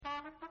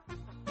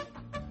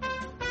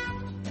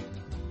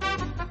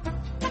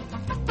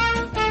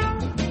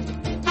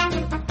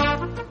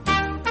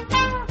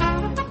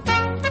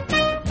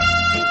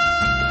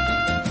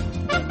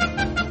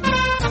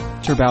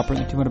Herb Alpert,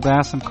 the Timota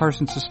Bass. I'm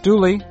Carson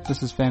Sestouli.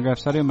 This is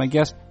Fangraphs Audio. My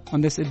guest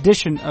on this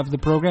edition of the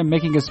program,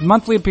 making his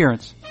monthly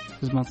appearance.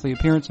 His monthly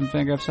appearance in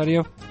Fangraphs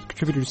Audio.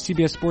 Contributor to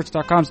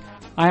CBSSports.com's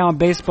Eye on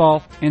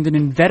Baseball and an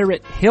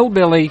inveterate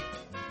hillbilly.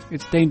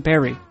 It's Dane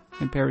Perry.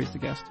 And Perry's the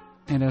guest.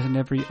 And as in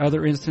every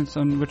other instance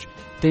on which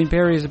Dane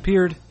Perry has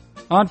appeared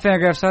on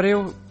Fangraphs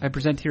Audio, I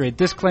present here a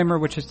disclaimer,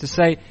 which is to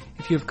say,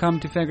 if you have come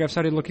to Fangraphs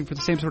Audio looking for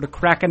the same sort of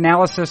crack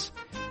analysis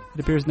that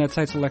appears in that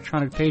site's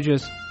electronic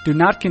pages, do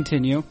not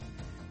continue.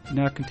 Do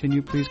not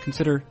continue. Please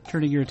consider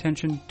turning your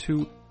attention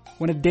to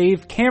one of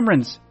Dave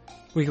Cameron's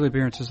weekly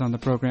appearances on the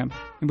program,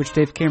 in which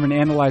Dave Cameron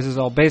analyzes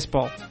all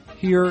baseball.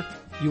 Here,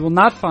 you will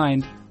not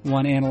find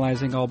one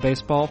analyzing all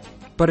baseball,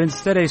 but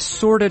instead a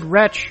sordid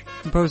wretch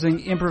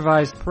composing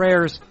improvised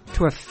prayers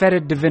to a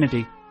fetid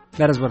divinity.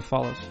 That is what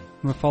follows.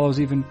 And what follows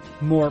even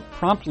more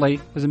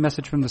promptly is a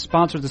message from the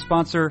sponsor. The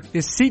sponsor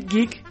is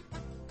SeatGeek,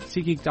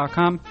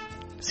 SeatGeek.com.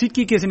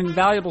 SeatGeek is an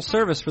invaluable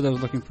service for those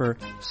looking for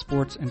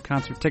sports and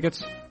concert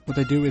tickets. What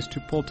they do is to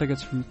pull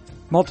tickets from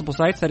multiple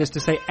sites, that is to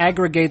say,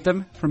 aggregate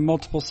them from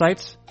multiple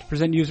sites to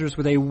present users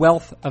with a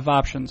wealth of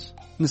options.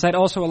 And the site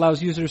also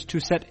allows users to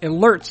set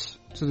alerts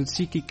so that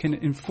SeatGeek can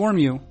inform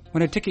you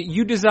when a ticket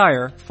you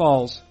desire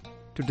falls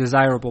to a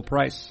desirable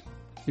price.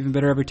 Even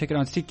better, every ticket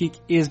on SeatGeek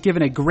is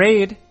given a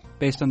grade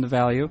based on the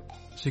value,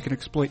 so you can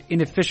exploit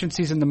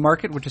inefficiencies in the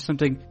market, which is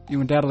something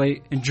you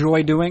undoubtedly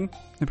enjoy doing.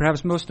 And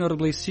perhaps most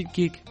notably,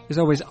 SeatGeek is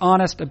always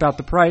honest about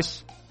the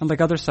price,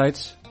 unlike other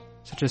sites,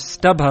 such as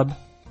StubHub,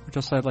 which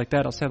I'll say it like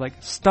that. I'll say it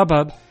like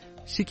StubHub.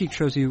 SeatGeek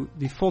shows you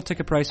the full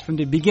ticket price from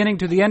the beginning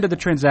to the end of the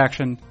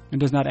transaction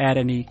and does not add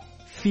any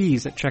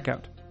fees at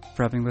checkout.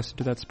 For having listened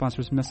to that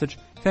sponsor's message,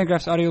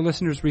 Fangraphs Audio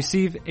listeners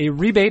receive a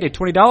rebate, a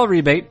 $20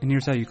 rebate, and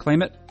here's how you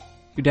claim it.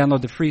 You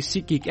download the free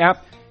SeatGeek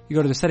app. You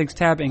go to the Settings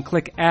tab and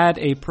click Add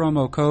a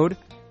Promo Code.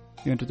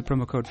 You enter the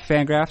promo code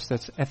FANGRAPHS,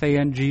 that's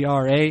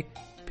FANGRAPHS,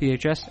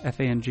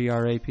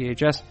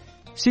 FANGRAPHS.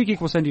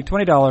 SeatGeek will send you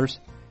 $20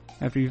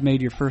 after you've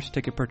made your first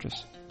ticket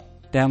purchase.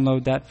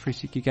 Download that free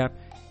SeatGeek app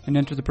and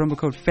enter the promo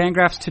code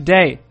FANGRAPHS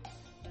today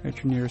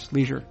at your nearest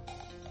leisure.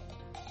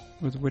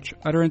 With which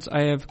utterance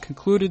I have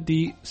concluded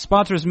the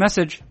sponsor's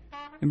message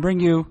and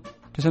bring you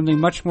to something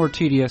much more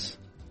tedious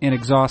and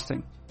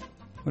exhausting.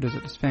 What is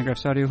it? It's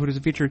Fangraphs Audio. Who does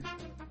it feature?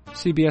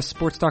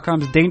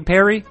 CBSSports.com's Dane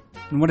Perry.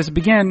 And when does it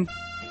begin?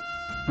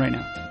 Right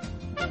now.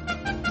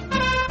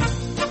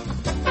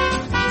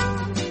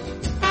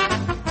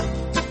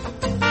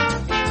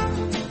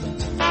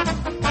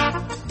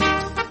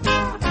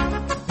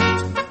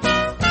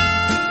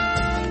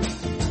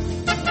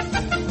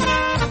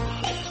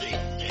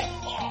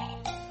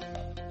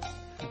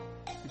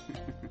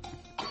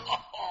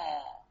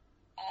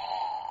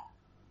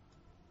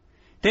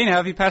 Dane, how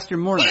have you passed your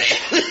morning?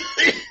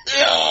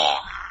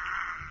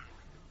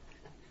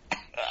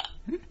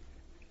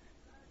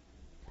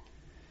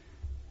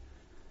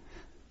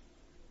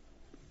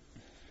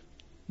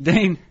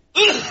 Dane.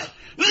 Do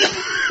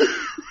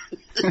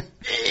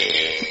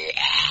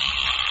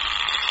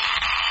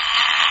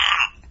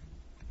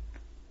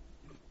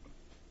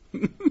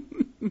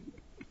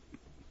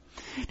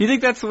you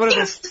think that's what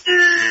it'll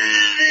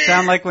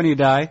sound like when you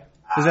die?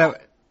 Do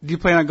you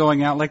plan on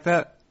going out like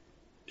that?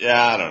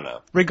 Yeah, I don't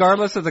know.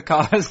 Regardless of the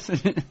cause?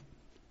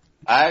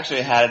 I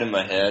actually had it in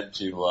my head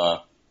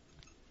to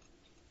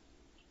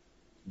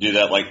do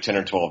that like 10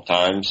 or 12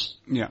 times.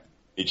 Yeah.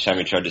 Each time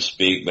you tried to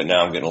speak, but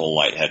now I'm getting a little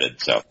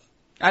lightheaded, so.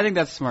 I think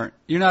that's smart.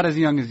 You're not as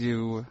young as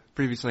you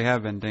previously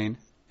have been, Dane.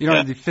 You don't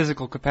have the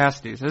physical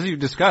capacities, as you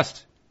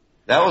discussed.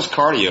 That was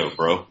cardio,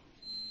 bro.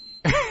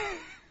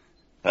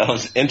 That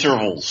was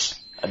intervals.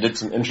 I did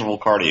some interval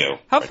cardio.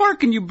 How far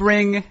can you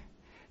bring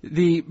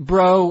the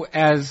bro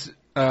as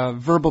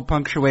verbal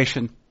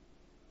punctuation?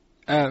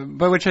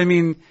 By which I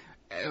mean,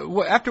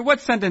 after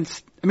what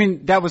sentence? I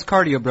mean, that was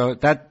cardio, bro.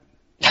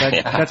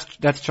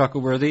 That's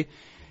chuckle-worthy.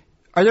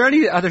 Are there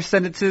any other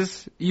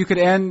sentences you could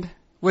end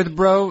with,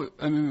 bro?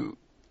 I mean,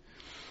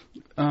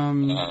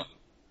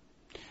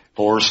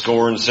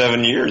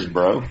 7 years,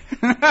 bro.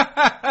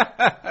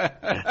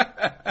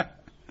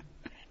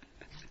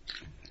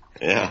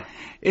 Yeah.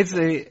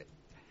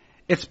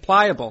 It's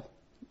pliable.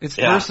 It's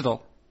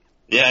versatile.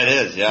 Yeah, it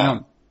is.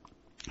 Yeah.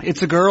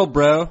 It's a girl,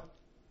 bro.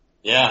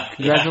 Yeah.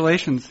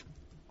 Congratulations.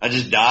 Yeah. I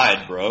just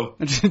died, bro.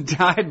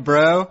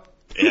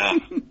 Yeah.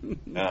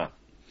 Yeah.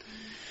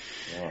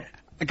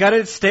 I got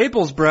it at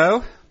Staples,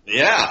 bro.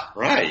 Yeah,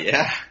 right,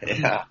 yeah.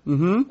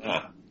 Mm-hmm.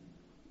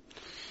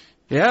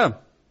 Yeah.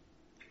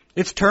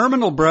 It's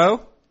terminal,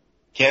 bro.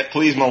 Can't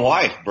please my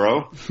wife,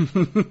 bro.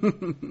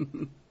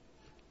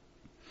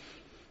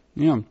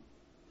 Yeah.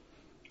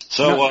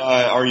 So,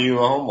 are you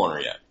a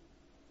homeowner yet?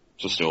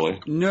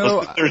 Sestouli?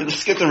 No.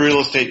 Let's get the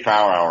real estate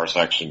power hour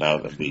section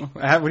out of the...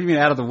 What do you mean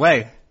out of the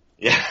way?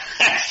 Yeah,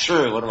 that's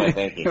true. What am I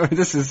thinking?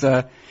 This is,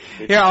 here,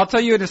 I'll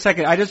tell you in a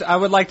second. I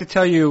would like to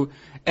tell you,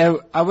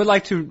 I would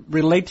like to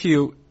relate to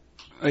you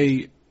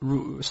a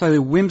slightly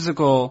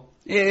whimsical,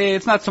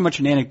 it's not so much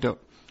an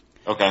anecdote.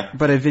 Okay.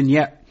 But a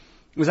vignette.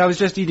 Because I was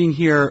just eating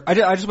here, I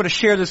just want to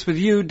share this with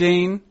you,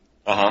 Dane.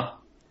 Uh-huh.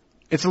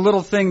 It's a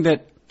little thing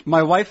that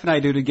my wife and I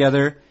do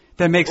together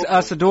that makes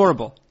us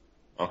adorable.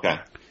 Okay.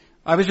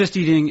 I was just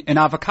eating an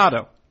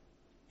avocado.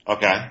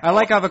 Okay. I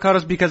like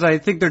avocados because I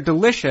think they're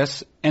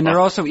delicious and they're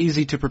also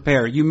easy to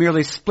prepare. You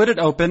merely split it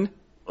open.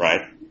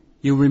 Right.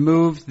 You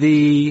remove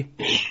the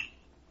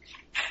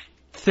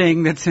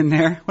thing that's in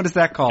there. What is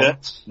that called?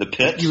 Pit. The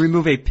pit. You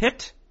remove a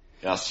pit.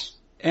 Yes.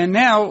 And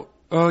now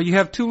you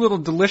have two little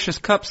delicious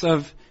cups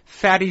of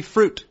fatty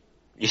fruit.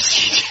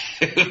 Yes,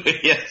 you do.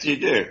 Yes, you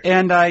do.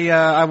 And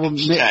I will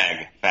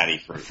Hashtag fatty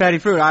fruit. Fatty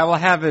fruit. I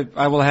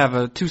will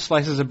have 2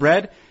 slices of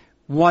bread,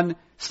 1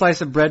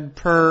 slice of bread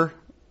per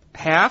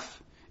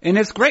half, and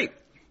it's great.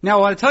 Now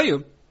I want to tell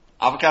you,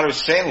 Avocado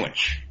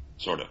sandwich,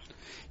 sort of.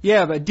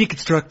 yeah, but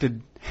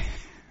deconstructed.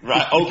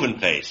 Right. Open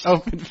face.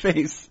 Open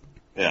face.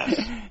 Yes.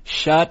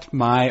 Shut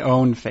my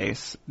own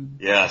face.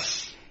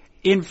 Yes.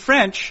 In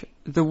French,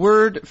 the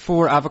word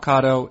for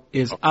avocado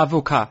is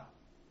avocat.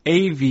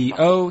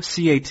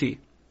 A-V-O-C-A-T.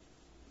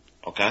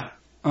 Okay.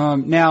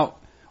 Now,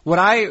 what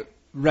I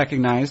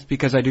recognized,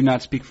 because I do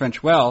not speak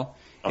French well,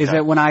 is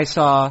that when I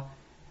saw,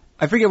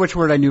 I forget which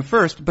word I knew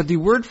first, but the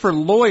word for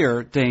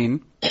lawyer,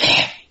 Dane,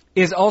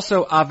 is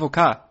also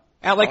avocat.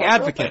 Like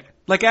advocate. Okay.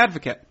 Like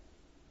advocate.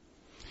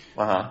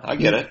 I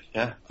get it.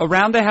 Yeah.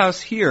 Around the house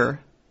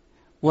here,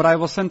 what I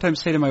will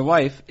sometimes say to my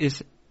wife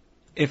is,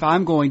 if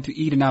I'm going to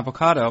eat an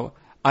avocado,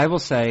 I will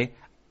say,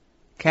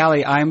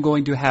 Callie, I'm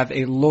going to have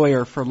a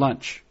lawyer for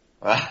lunch.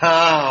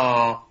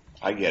 Oh,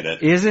 I get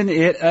it. Isn't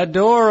it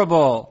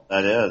adorable?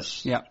 That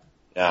is. Yeah.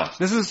 Yeah.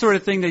 This is the sort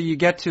of thing that you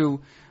get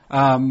to,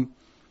 when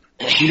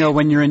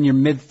you're in your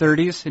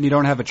mid-30s and you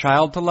don't have a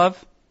child to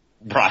love.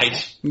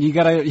 Right. You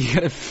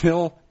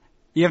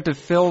have to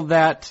fill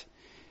that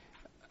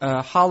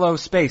hollow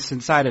space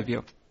inside of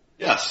you.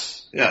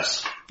 Yes.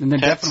 Yes. And then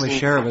definitely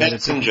share it with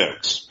Pets and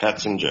jokes.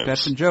 Pets and jokes.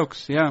 Pets and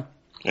jokes, yeah.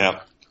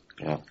 Yeah.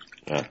 Yeah.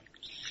 Yeah.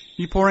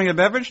 You pouring a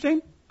beverage,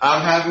 Dane?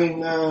 I'm having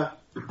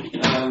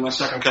my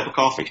second cup of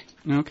coffee.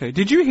 Okay.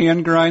 Did you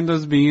hand grind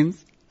those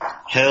beans?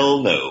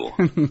 Hell no.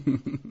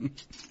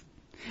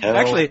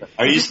 Actually,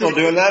 are you still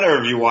doing that, or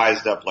have you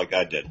wised up like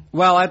I did?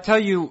 Well, I tell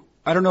you,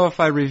 I don't know if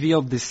I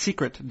revealed the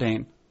secret,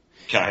 Dane.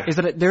 Okay. Is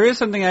that there is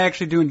something I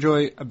actually do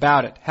enjoy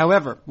about it.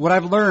 However, what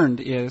I've learned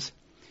is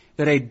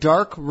that a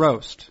dark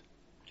roast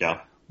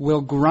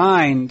will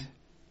grind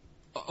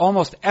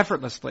almost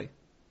effortlessly.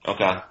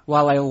 Okay.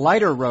 While a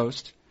lighter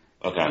roast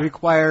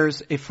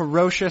requires a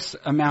ferocious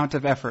amount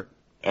of effort.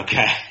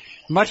 Okay.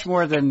 Much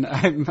more than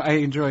I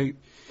enjoy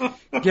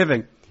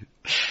giving.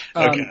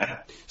 Okay.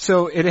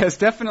 So it has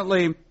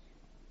definitely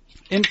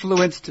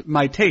influenced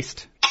my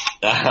taste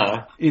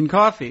in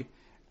coffee.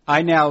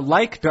 I now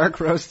like dark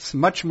roasts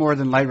much more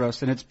than light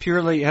roasts, and it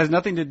has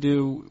nothing to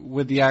do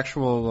with the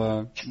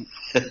actual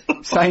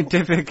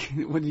scientific,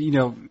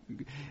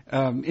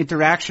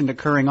 interaction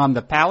occurring on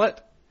the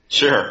palate.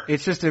 Sure.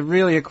 It's just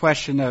really a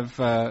question of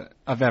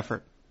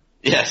effort.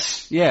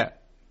 Yes. Yeah.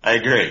 I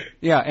agree.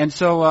 Yeah, and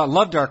so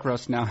love dark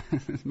roast now.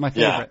 My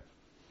favorite.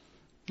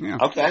 Yeah.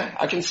 Okay,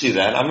 I can see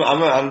that.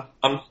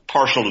 I'm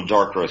partial to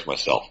dark roast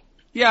myself.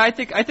 Yeah, I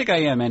think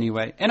I am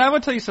anyway. And I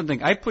will tell you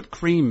something. I put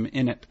cream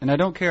in it, and I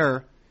don't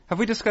care. Have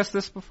we discussed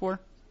this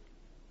before?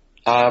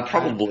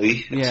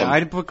 Probably. Yeah,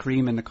 I put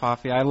cream in the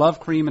coffee. I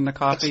love cream in the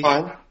coffee.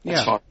 That's fine.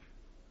 That's fine.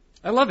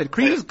 I love it.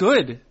 Cream is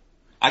good.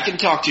 I can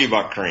talk to you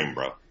about cream,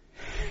 bro.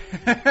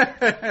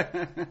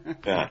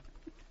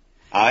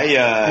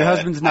 Yeah. Your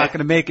husband's not going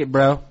to make it,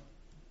 bro.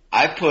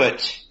 I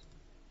put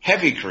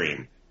heavy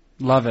cream.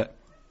 Love it.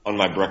 On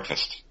my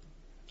breakfast.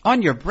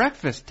 On your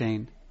breakfast,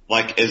 Dane?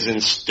 Like as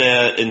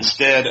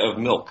instead of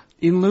milk.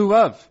 In lieu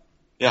of?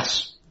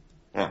 Yes.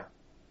 Yeah.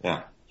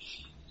 Yeah.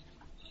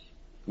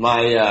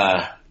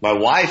 My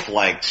wife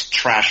likes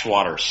trash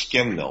water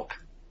skim milk.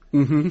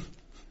 Mm-hmm.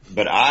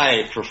 But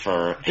I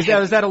prefer... Is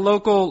that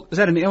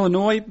an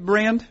Illinois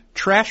brand?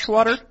 Trash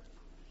water?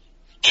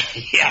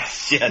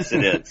 Yes,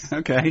 it is.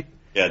 Okay.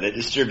 Yeah, they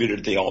distribute it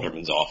at the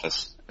alderman's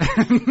office.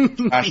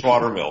 Trash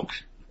water milk.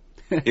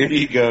 Here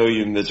you go,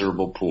 you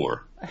miserable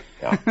poor.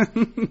 Yeah.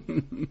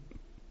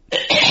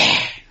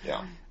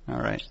 Yeah. All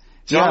right.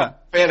 So I'm a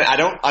fan. I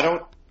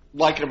don't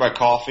like it in my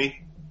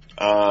coffee.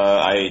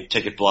 I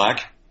take it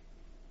black.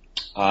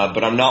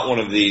 But I'm not one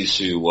of these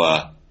who,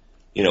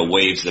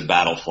 waves the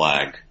battle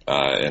flag,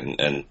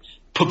 and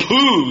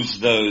poo-poos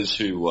those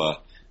who,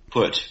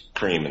 put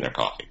cream in their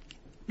coffee.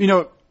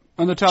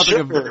 On the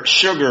topic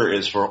sugar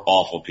is for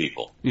awful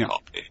people. Yeah.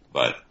 Coffee,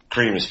 but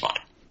cream is fine.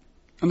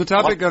 On the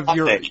topic of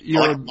your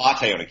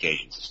latte on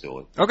occasion,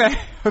 still. Okay.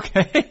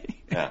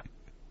 Yeah.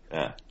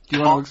 Do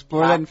you want to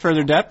explore that in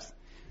further depth?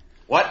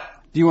 What?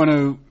 Do you want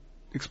to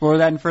explore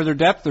that in further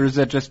depth, or is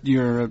that just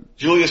your...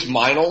 Julius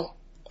Meinl?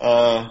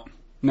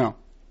 No.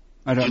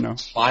 I don't know.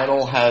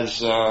 Meinl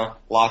has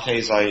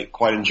lattes I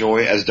quite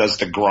enjoy, as does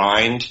The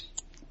Grind.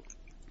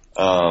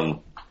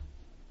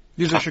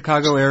 These are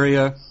Chicago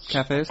area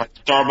cafes?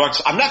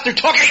 Starbucks. I'm not through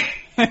talking!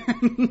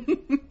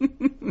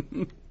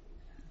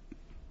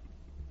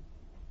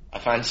 I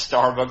find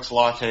Starbucks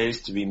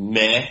lattes to be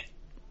meh.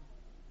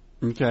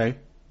 Okay.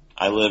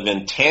 I live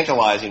in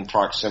tantalizing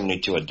proximity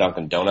to a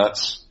Dunkin'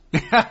 Donuts.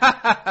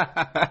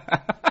 I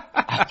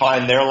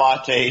find their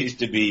lattes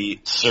to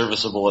be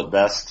serviceable at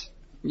best.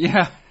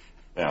 Yeah.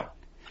 Yeah.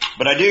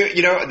 But I do,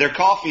 their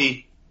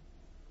coffee,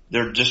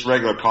 their just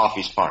regular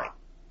coffee's fine.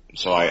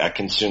 So I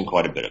consume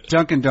quite a bit of it.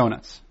 Dunkin'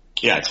 Donuts.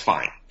 Yeah, it's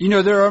fine.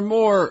 There are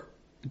more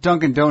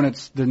Dunkin'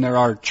 Donuts than there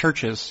are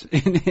churches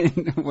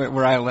in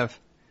where I live.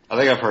 I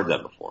think I've heard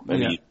that before.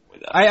 Maybe you told me that.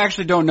 I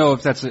actually don't know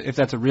if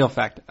that's a real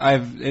fact.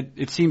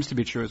 It seems to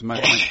be true is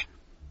my point.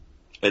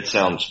 It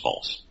sounds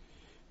false.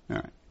 All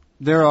right.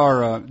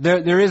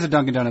 There is a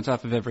Dunkin' Donuts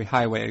off of every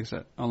highway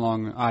exit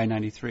along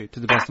I-93, to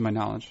the best of my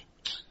knowledge.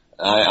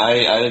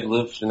 I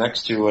live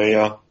next to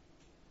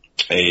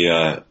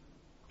a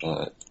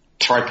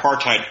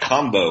tripartite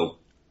combo,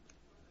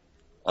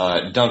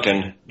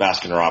 Dunkin',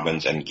 Baskin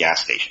Robbins, and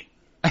gas station.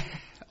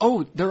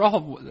 Oh, they're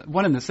all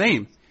one and the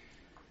same.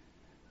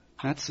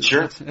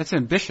 Sure. That's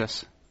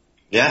ambitious.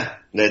 Yeah,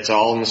 it's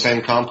all in the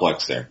same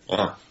complex there.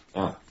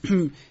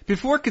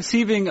 Before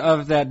conceiving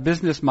of that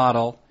business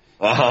model,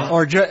 Uh-huh.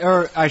 or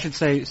I should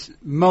say,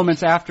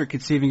 moments after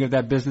conceiving of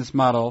that business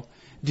model,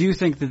 do you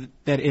think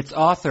that its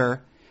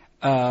author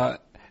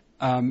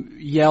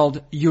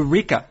yelled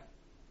 "Eureka"?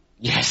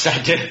 Yes, I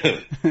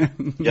did.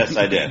 Yes,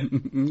 I did.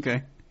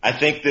 Okay. I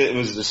think that it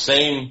was the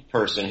same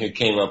person who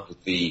came up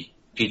with the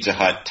Pizza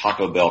Hut,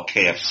 Taco Bell,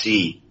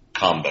 KFC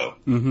combo,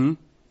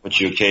 which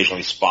you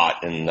occasionally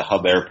spot in the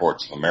hub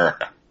airports of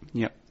America.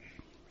 Yep,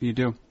 you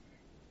do.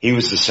 He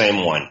was the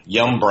same one.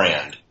 Yum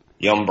Brands,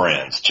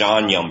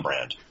 John Yum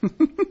Brand.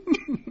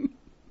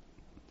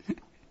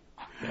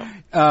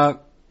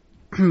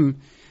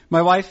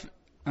 My wife,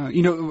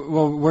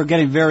 we're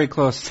getting very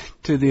close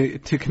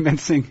to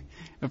commencing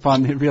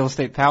upon the real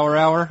estate power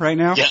hour right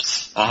now.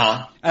 Yes.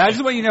 Uh-huh. And I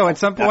just want you to know, at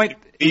some point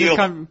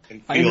in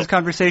this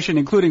conversation,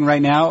 including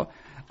right now,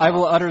 I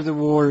will utter the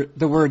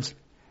words,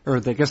 or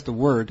I guess the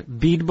word,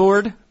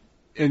 beadboard,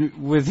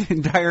 with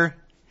entire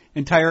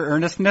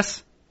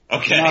earnestness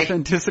and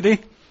authenticity.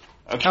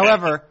 Okay.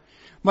 However,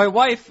 my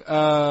wife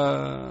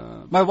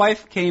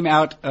came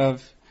into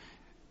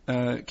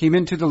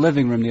the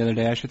living room the other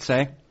day, I should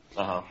say.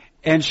 Uh-huh.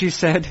 And she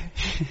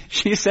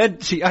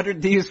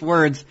uttered these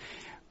words,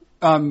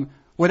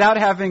 without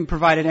having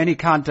provided any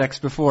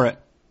context before it.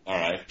 All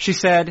right. She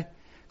said,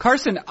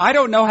 "Carson, I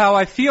don't know how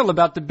I feel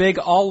about the big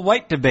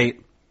all-white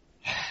debate."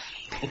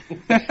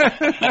 And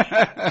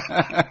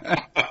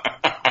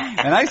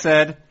I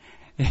said,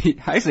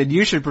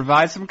 "You should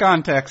provide some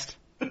context,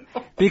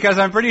 because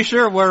I'm pretty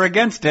sure we're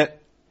against it."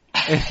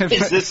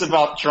 Is this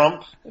about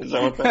Trump? Is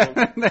that what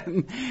that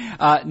is?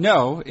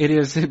 No, it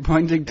is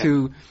pointing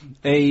to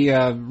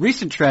a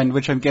recent trend,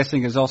 which I'm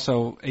guessing is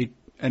also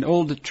an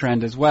old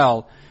trend as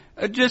well.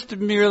 Just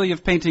merely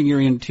of painting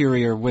your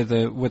interior with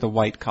a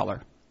white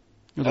color,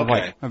 with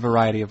a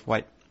variety of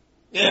white.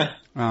 Yeah.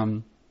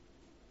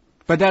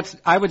 But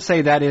I would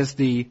say that is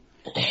the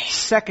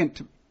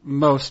second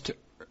most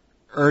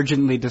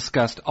urgently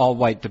discussed all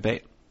white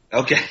debate.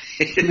 Okay.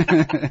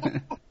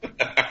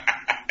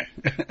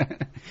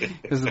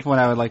 Is the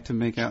point I would like to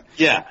make out.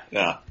 Yeah.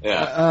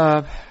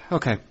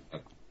 Okay.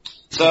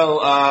 So,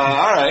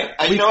 all right.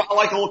 I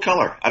like a little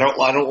color. I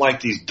don't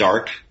like these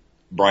dark,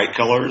 bright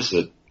colors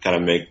that kind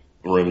of make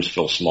rooms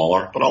feel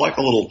smaller, but I like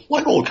a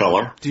little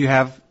color. Do you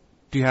have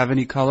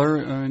any color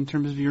in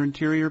terms of your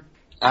interior?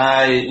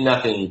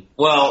 Nothing.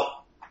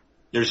 Well,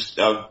 there's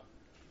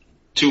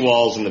 2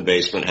 walls in the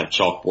basement have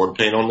chalkboard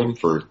paint on them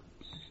for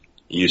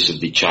use of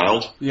the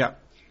child. Yeah.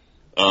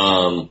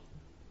 So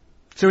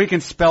he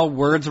can spell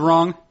words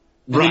wrong,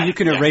 and then you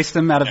can erase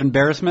them out of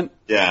embarrassment.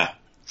 Yeah.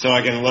 So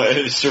I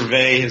can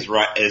survey his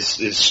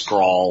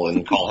scrawl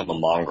and call him a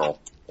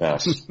mongrel.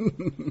 Yes.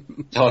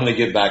 Tell him to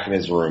get back in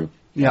his room.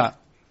 Yeah.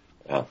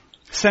 Yeah.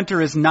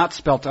 Center is not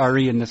spelt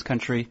R-E in this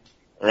country.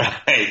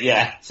 Right.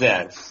 Yeah.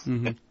 Yes.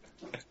 Mm-hmm.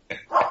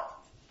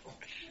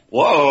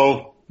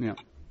 Whoa. Yeah.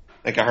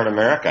 I think I heard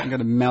America. I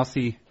got a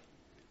mouthy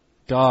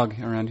dog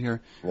around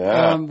here.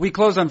 Yeah. We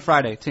close on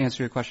Friday, to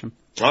answer your question.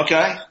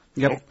 Okay.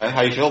 Yep. Okay.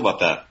 How you feel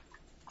about that?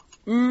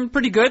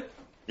 Pretty good.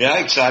 Yeah.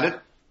 Excited?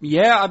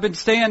 Yeah, I've been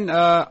staying.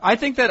 I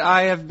think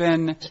I've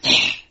been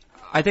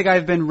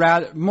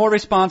more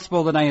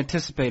responsible than I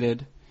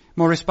anticipated.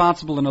 More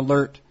responsible and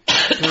alert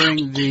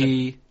during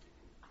the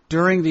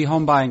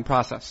home buying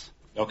process.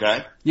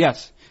 Okay.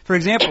 Yes. For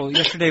example,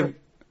 2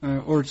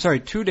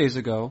 days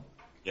ago,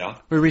 Yeah.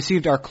 we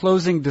received our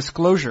closing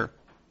disclosure.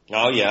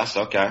 Oh yes.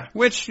 Okay.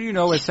 Which,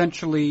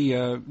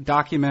 essentially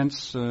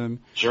documents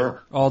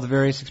Sure. all the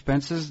various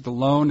expenses, the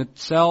loan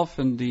itself,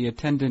 and the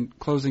attendant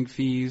closing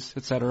fees,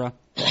 etc.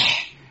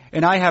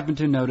 And I happened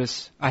to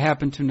notice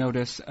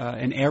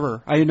an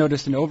error. I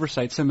noticed an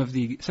oversight. Some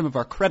of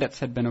our credits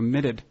had been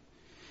omitted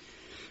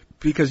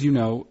because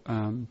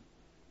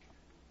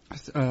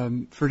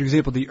for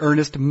example, the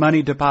earnest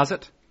money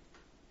deposit.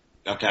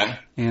 Okay.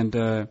 And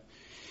the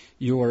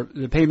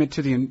payment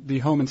to the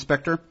home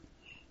inspector.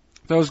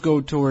 Those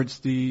are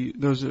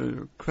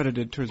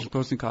credited towards the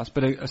closing costs.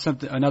 But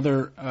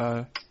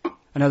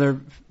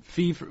another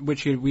fee for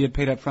which we had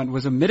paid up front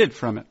was omitted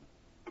from it.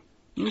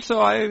 And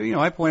so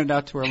I pointed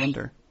out to our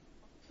lender.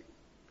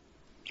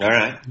 All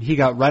right. He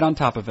got right on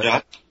top of it.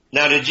 Yeah.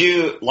 Now, did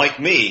you, like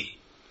me,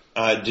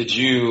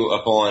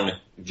 upon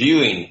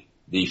viewing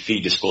the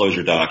fee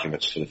disclosure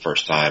documents for the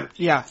first time,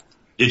 Yeah.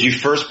 did you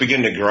first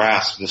begin to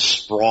grasp the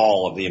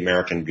sprawl of the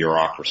American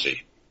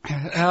bureaucracy?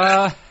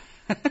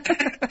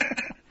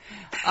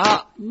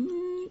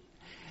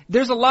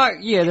 There's a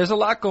lot. Yeah, there's a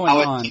lot going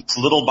How on. it takes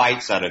little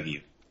bites out of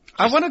you.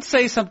 I want to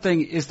say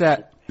something is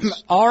that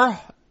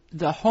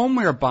the home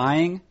we're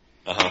buying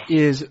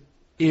is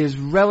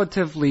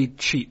relatively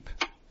cheap.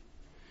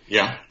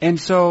 Yeah. And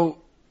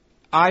so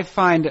I've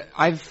found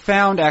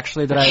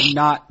actually that I've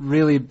not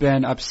really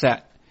been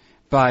upset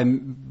by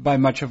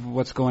much of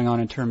what's going on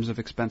in terms of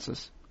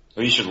expenses.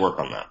 Well, you should work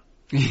on that.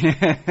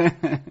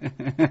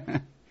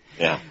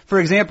 Yeah. For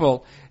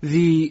example,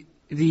 there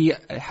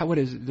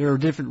are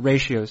different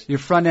ratios. Your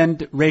front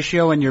end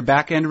ratio and your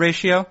back end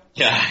ratio.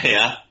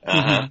 Yeah.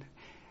 Uh-huh.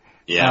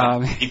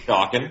 Yeah. Keep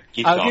talking.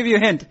 I'll give you a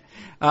hint.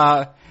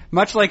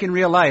 Much like in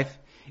real life,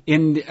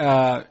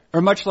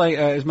 or much like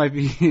it might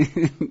be.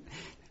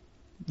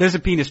 There's a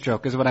penis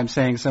joke, is what I'm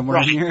saying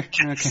somewhere in here.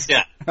 Okay.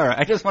 Yeah. All right.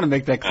 I just want to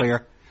make that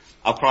clear.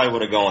 I probably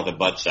would have gone with a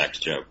butt sex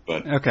joke,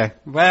 but okay.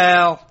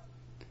 Well,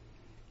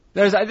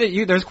 there's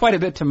quite a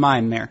bit to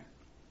mine there.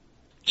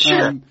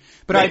 Sure.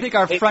 But I think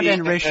our front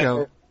end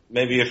ratio.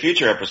 Maybe a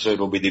future episode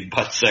will be the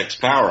butt sex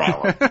power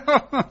hour.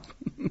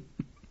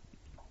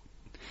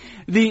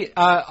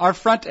 Our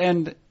front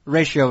end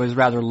ratio is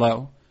rather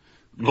low,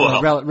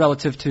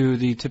 relative to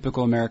the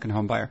typical American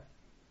home buyer.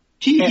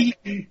 And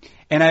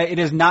it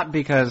is not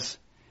because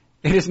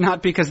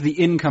the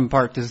income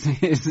part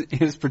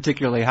is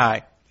particularly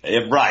high.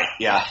 Right.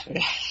 Yeah.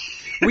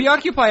 We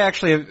occupy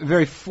actually a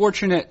very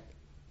fortunate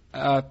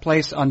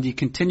place on the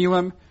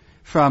continuum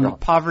from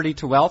poverty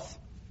to wealth.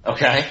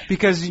 Okay.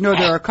 Because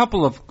there are a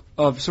couple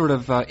of sort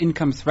of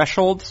income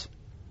thresholds.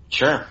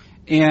 Sure.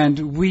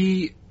 And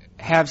we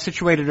have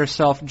situated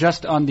ourselves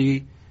just on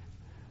the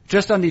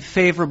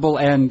favorable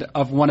end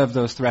of one of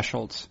those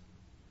thresholds.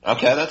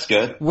 Okay, that's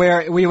good.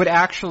 Where we would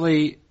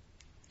actually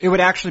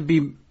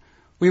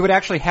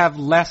have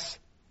less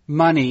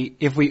money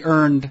if we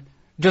earned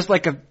just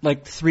like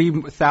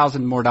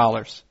 $3,000 more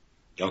dollars.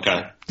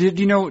 Okay. Do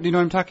you know what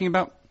I'm talking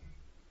about?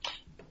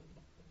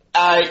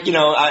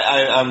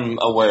 I'm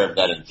aware of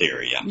that in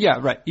theory. Yeah. Yeah.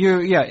 Right.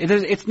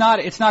 It's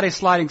not a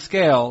sliding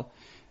scale.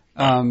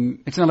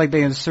 It's not like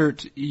they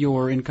insert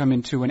your income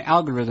into an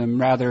algorithm.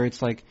 Rather,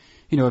 it's like,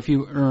 if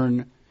you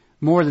earn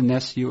more than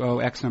this, you owe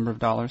X number of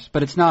dollars.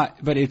 But it's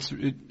not. But it's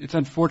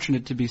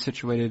unfortunate to be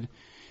situated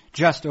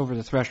just over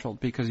the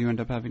threshold because you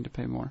end up having to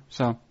pay more.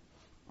 So,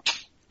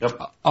 yep.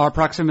 Our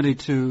proximity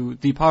to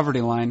the poverty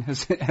line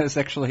has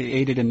actually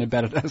aided and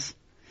abetted us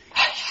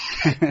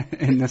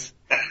in this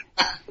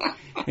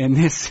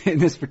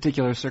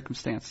particular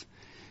circumstance.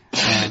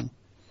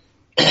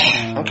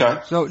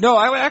 Okay. So no,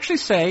 I would actually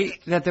say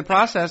that the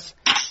process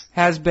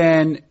has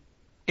been.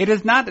 It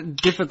is not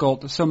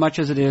difficult so much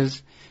as it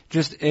is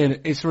just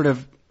a sort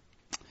of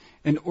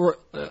a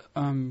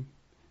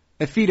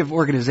feat of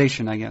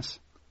organization, I guess.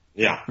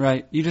 Yeah.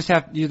 Right. You just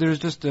have. There's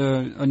just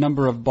a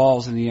number of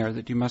balls in the air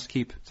that you must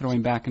keep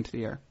throwing back into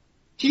the air.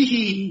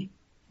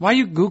 Why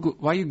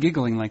are you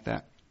giggling like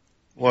that?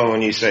 Well,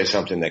 when you say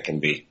something that can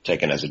be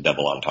taken as a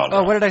double entendre.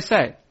 Oh, what did I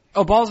say?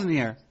 Oh, balls in the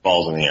air.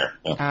 Balls in the air.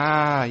 Yeah.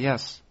 Ah,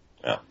 yes.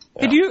 Yeah.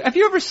 Have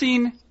you ever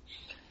seen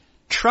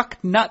truck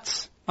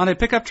nuts on a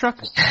pickup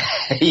truck?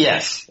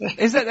 Yes.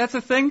 That's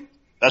a thing?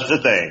 That's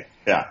the thing.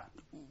 Yeah.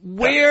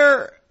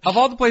 Where, of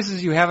all the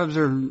places you have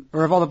observed,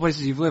 or of all the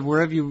places you've lived, where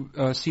have you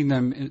seen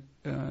them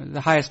the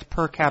highest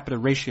per capita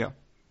ratio?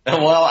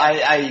 Well,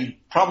 I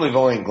probably have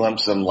only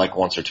glimpsed them like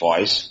once or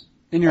twice.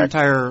 In your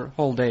entire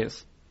whole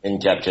days? In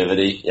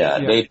captivity, yeah.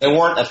 They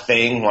weren't a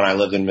thing when I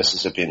lived in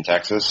Mississippi and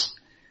Texas,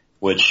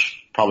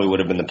 which probably would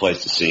have been the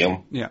place to see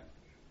them. Yeah.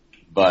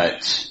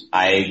 But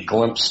I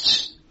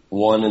glimpsed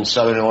one in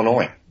southern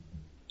Illinois.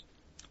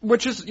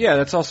 Which is,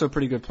 that's also a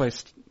pretty good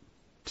place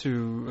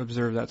to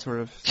observe that sort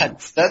of thing.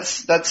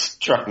 That's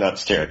truck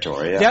nuts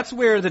territory, yeah. That's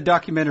where the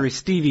documentary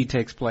Stevie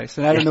takes place,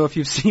 and I don't know if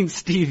you've seen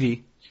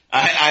Stevie.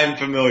 I'm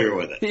familiar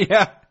with it.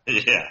 Yeah.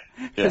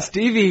 Yeah.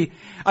 Stevie,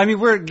 I mean,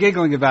 we're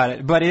giggling about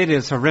it, but it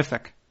is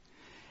horrific.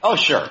 Oh,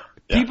 sure.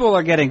 Yeah. People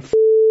are getting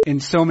in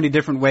so many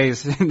different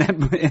ways in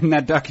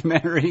that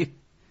documentary.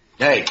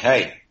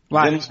 Hey,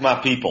 Wow. them's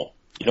my people.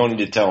 You don't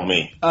need to tell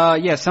me.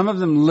 Yeah, some of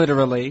them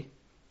literally.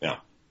 Yeah.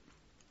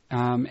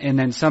 And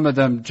then some of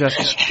them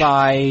just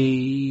by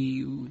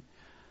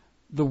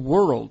the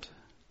world.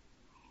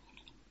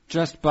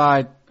 Just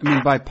by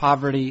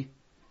poverty.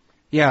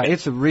 Yeah,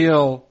 it's a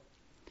real.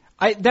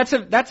 That's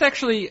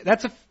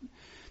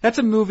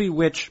a movie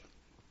which,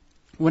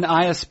 when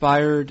I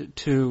aspired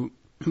to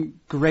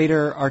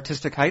greater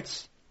artistic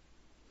heights.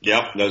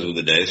 Yep, those were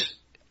the days.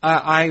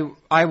 I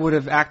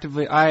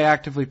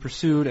actively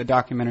pursued a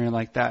documentary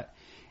like that.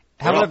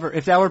 However,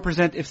 if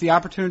the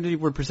opportunity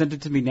were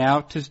presented to me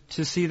now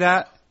to see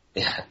that,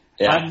 yeah.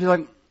 I'd be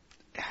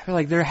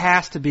like there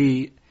has to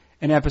be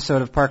an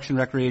episode of Parks and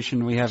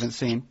Recreation we haven't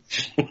seen.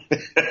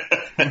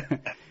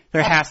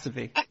 There has to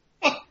be.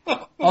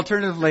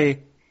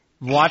 Alternatively,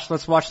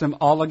 let's watch them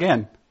all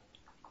again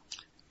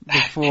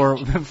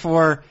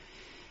before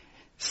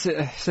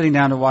sitting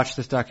down to watch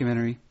this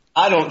documentary.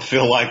 I don't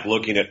feel like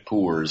looking at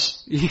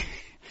pores.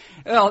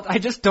 Well, I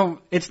just don't.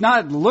 It's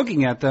not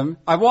looking at them.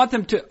 I want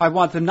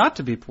them not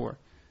to be poor.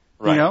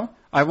 Right. You know,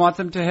 I want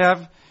them to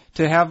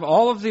have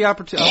all of the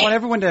opportunity. I want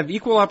everyone to have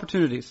equal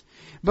opportunities.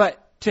 But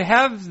to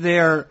have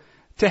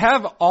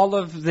all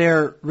of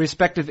their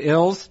respective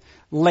ills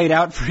laid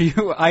out for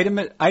you,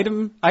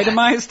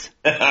 itemized,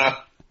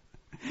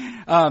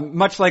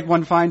 much like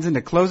one finds in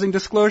the closing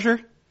disclosure.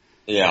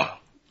 Yeah.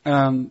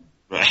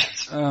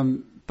 Right.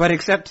 But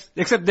except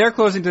their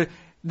closing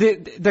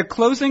the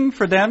closing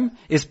for them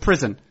is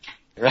prison.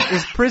 Right.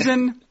 Is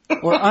prison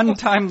or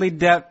untimely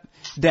death.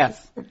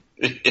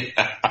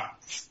 Yeah.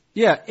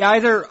 Yeah,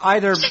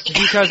 either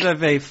because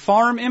of a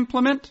farm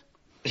implement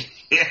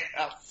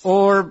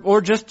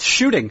or just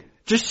shooting.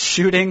 Just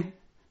shooting.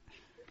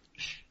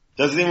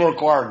 Doesn't even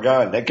require a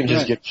gun. They can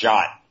just get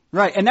shot.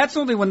 Right, and that's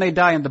only when they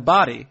die in the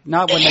body,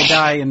 not when they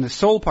die in the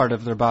soul part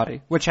of their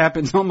body, which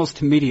happens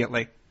almost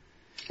immediately.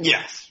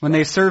 Yes. When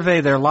they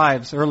survey their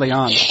lives early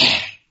on.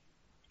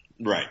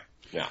 Right.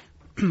 Yeah.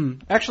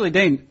 Actually,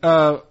 Dane,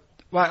 well,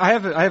 I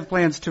have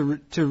plans to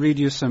read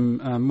you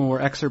some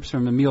more excerpts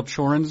from Emil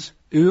Cioran's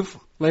oeuvre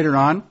later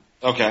on.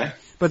 Okay.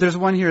 But there's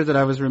one here that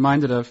I was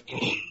reminded of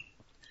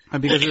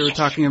because we were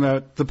talking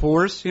about the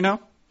pores, you know?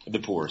 The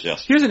pores,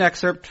 yes. Here's an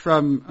excerpt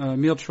from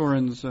Emil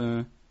Cioran's,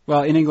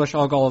 well, in English,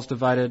 All Gaul is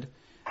Divided,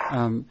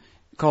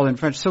 called in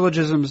French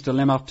Syllogisms de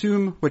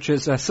l'amertume, which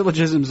is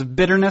syllogisms of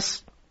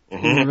bitterness.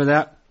 Mm-hmm. Remember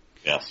that?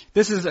 Yes.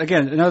 This is,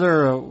 again,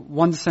 another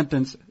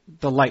one-sentence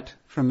delight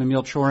from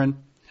Emil Cioran.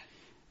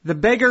 The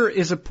beggar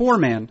is a poor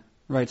man,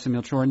 writes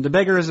Emil Cioran. The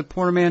beggar is a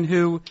poor man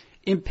who,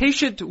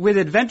 impatient with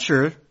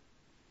adventure,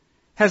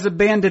 has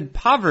abandoned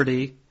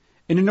poverty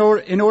in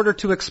order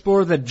to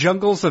explore the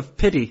jungles of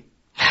pity.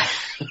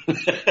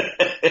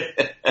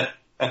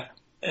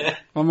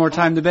 One more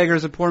time. The beggar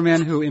is a poor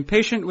man who,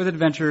 impatient with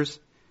adventures,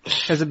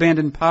 has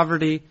abandoned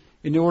poverty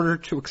in order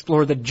to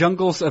explore the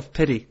jungles of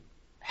pity.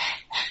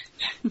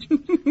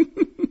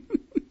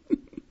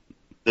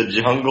 The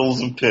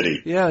jungles of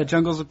pity. Yeah, the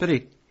jungles of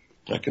pity.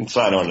 I can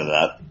sign on to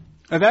that.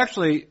 I've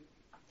actually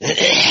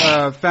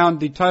found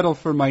the title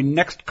for my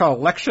next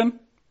collection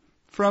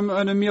from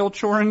an Emil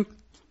Cioran.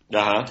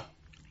 Uh-huh.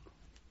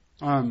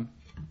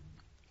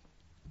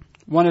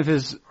 One of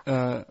his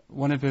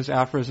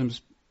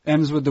aphorisms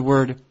ends with the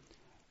word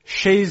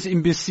 "chez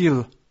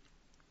imbécile."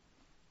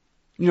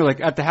 You know,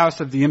 like at the house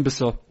of the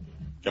imbecile.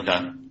 Okay.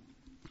 I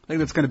think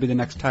that's going to be the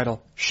next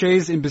title.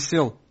 Chez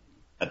imbécile.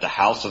 At the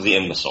house of the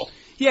imbecile.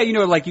 Yeah, you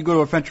know, like you go to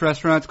a French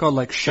restaurant, it's called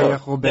like Chez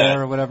Robert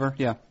or whatever.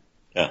 Yeah.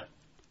 Yeah.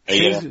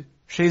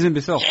 Chez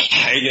imbécile.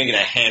 Are you going to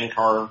get a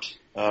hand-carved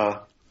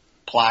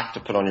plaque to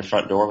put on your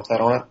front door with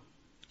that on it?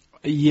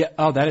 Yeah.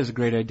 Oh, that is a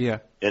great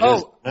idea. It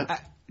is.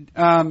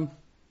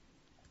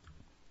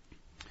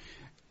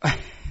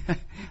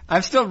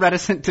 I'm still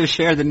reticent to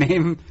share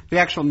the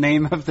actual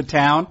name of the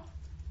town.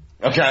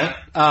 Okay.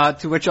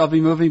 To which I'll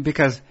be moving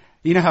because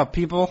you know how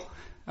people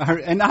are,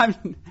 you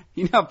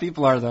know how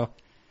people are though.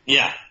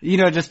 Yeah.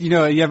 You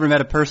ever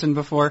met a person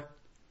before?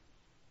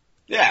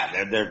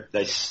 Yeah, they're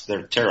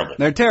terrible.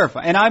 They're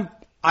terrifying. And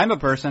I'm a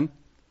person.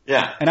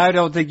 Yeah. And I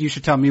don't think you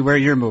should tell me where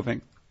you're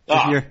moving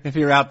if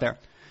you're out there.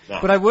 No.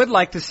 But I would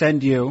like to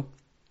send you.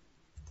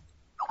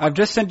 I've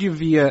just sent you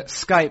via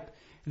Skype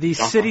the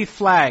city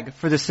flag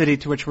for the city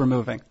to which we're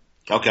moving.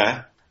 Okay.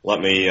 Let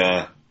me.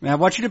 And I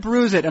want you to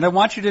peruse it, and I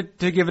want you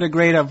to give it a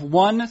grade of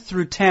 1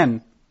 through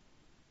 10,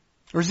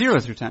 or 0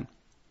 through 10.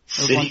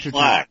 City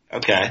flag. 10.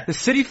 Okay. The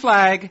city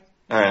flag.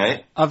 All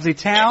right. Of the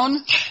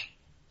town.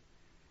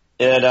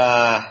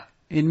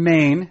 In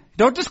Maine.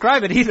 Don't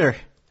describe it either.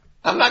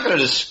 I'm not going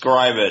to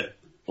describe it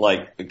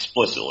like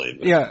explicitly.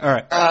 But, yeah. All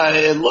right.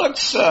 It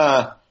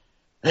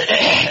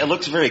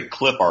looks very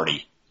clip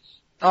arty.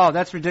 Oh,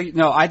 that's ridiculous.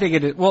 No, I think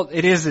it is. Well,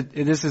 it is.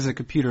 This is a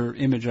computer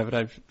image of it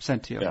I've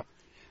sent to you. Yeah.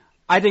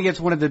 I think it's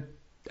one of the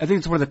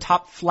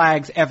top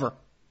flags ever.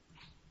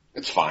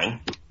 It's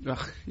fine.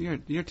 Ugh,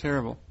 you're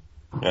terrible.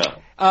 Yeah.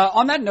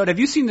 On that note, have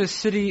you seen the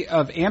city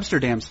of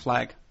Amsterdam's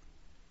flag?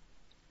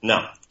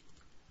 No.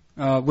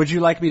 Would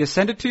you like me to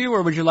send it to you,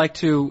 or would you like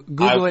to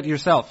Google it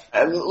yourself?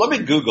 Let me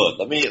Google it.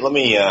 Let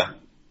me.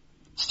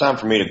 It's time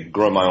for me to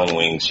grow my own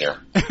wings here.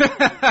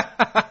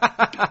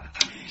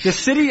 The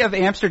city of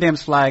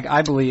Amsterdam's flag,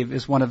 I believe,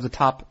 is one of the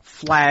top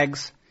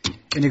flags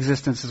in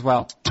existence as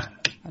well.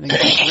 I think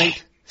it's a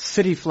great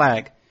city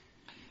flag.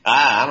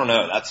 I don't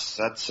know. That's.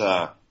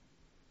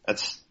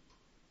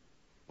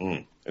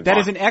 That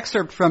is an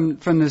excerpt from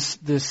the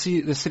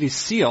city's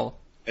seal.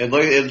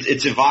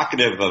 It's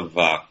evocative of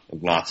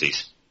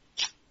Nazis.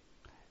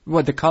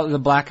 What, the color, the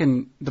black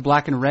and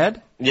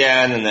red?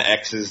 Yeah, and then the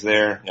X's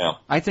there. No.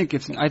 I think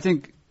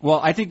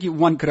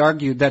one could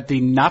argue that the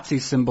Nazi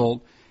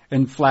symbol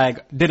and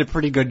flag did a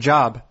pretty good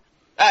job.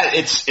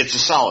 It's a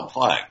solid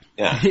flag.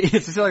 Yeah.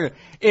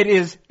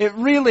 It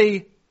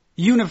really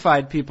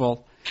unified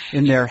people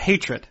in their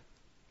hatred.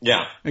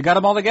 Yeah. It got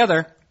them all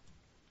together.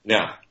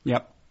 Yeah.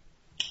 Yep.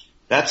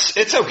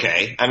 It's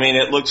okay. I mean,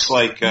 it looks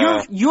like,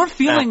 your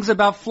feelings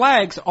about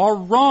flags are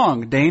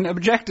wrong, Dane,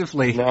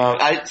 objectively. No,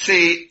 I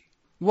see.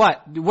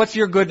 What's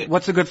a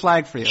good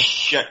flag for you?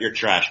 Shut your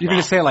trash mouth. You're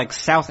going to say like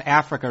South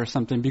Africa or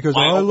something because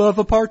Wyoming. I love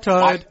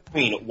apartheid.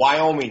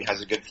 Wyoming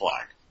has a good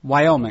flag.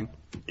 Wyoming.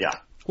 Yeah.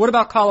 What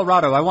about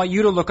Colorado? I want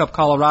you to look up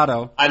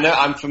Colorado. I know,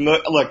 I'm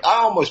familiar. Look,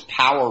 I almost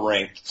power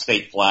ranked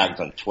state flags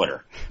on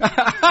Twitter. You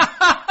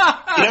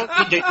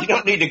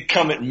don't need to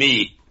come at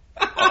me,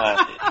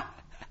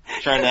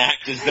 trying to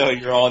act as though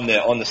you're on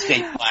the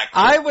state flag.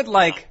 I would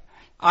like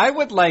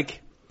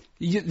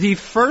the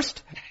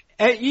first,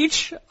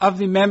 each of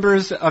the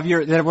members of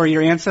that were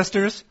your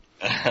ancestors,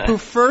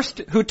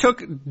 who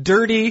took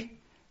dirty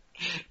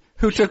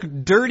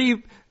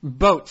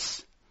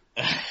boats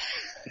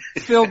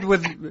filled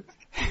with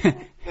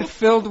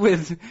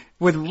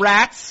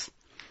rats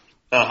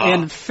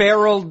and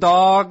feral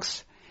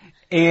dogs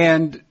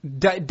and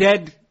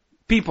dead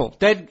people,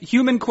 dead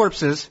human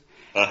corpses,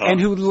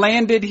 and who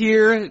landed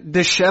here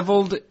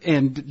disheveled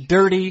and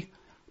dirty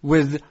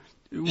with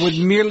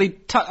merely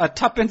a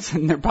tuppence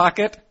in their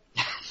pocket.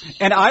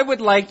 And I would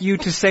like you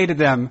to say to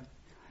them,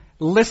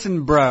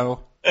 listen,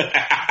 bro,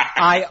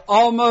 I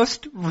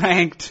almost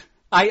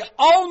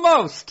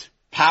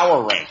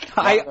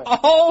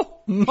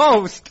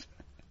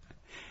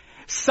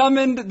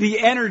summoned the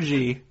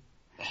energy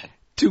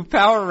to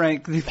power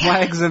rank the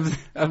flags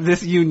of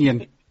this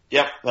union.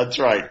 Yep, that's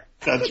right.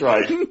 That's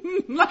right.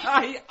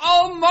 I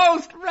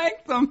almost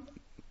ranked them.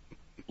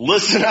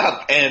 Listen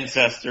up,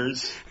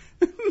 ancestors.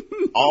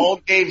 All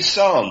gave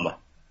some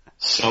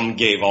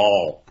gave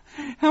all.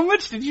 How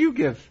much did you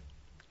give?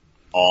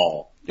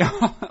 All.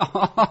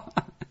 I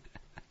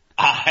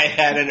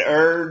had an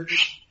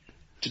urge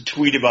to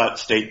tweet about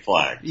state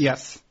flags.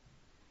 Yes.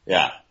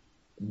 Yeah.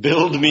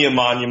 Build me a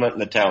monument in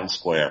the town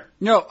square.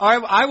 No,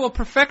 I will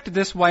perfect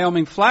this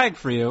Wyoming flag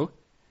for you,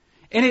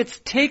 and it's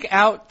take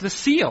out the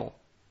seal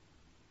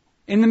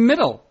in the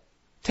middle.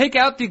 Take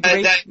out the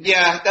great.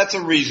 That's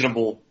a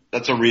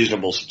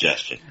reasonable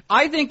suggestion.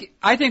 I think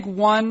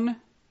one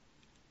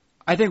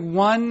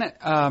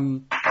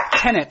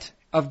tenet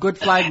of good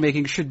flag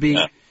making should be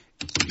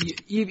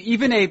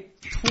even a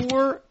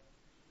poor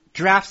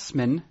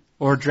draftsman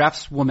or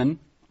draftswoman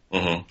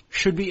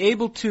should be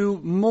able to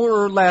more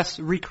or less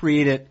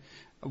recreate it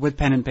with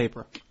pen and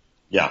paper.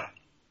 Yeah.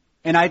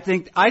 And I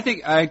think I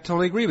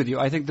totally agree with you.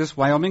 I think this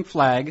Wyoming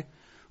flag,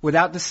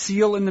 without the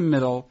seal in the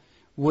middle,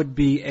 would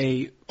be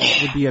a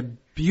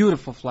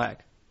beautiful flag.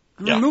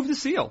 Yeah. Remove the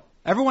seal.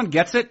 Everyone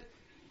gets it.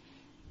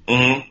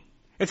 Mm-hmm.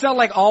 It's not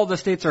like all the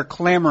states are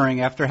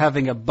clamoring after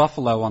having a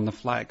buffalo on the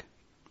flag,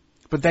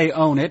 but they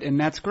own it, and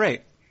that's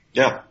great.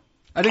 Yeah.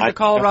 I think the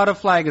Colorado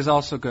flag is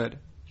also good.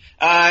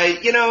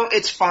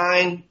 It's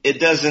fine. It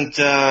doesn't.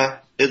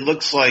 It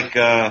looks like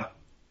a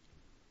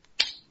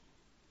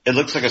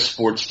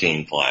sports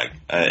team flag.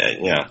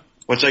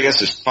 Which I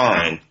guess is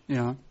fine.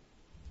 Yeah.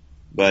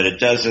 But it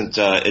doesn't.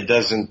 I don't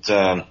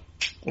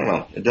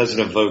know. It doesn't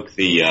evoke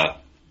the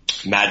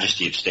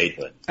majesty of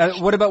statehood.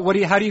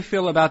 How do you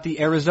feel about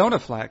the Arizona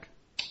flag?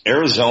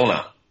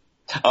 Arizona.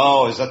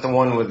 Oh, is that the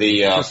one with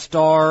the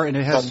star and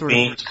it has sort of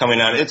beams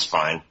coming out? It's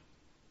fine.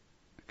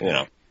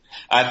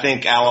 I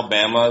think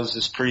Alabama's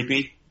is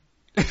creepy.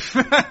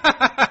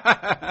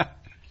 I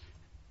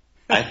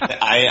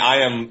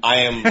am.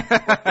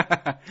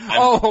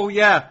 Oh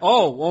yeah.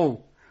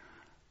 Oh.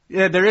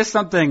 Yeah, there is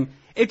something.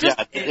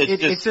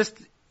 It's just.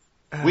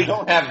 We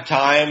don't have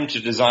time to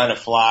design a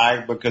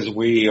flag because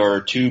we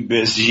are too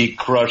busy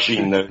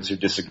crushing those who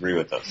disagree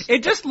with us.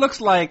 It just looks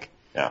like.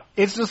 Yeah.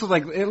 It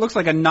looks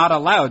like a not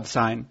allowed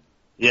sign.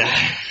 Yeah.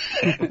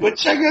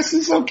 Which I guess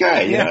is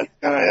okay. Yeah.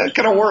 It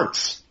kind of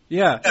works.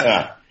 Yeah.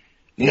 Yeah.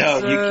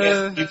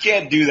 No, you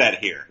can't do that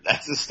here.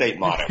 That's the state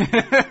motto.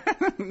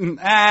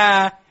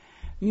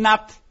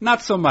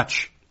 Not so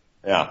much.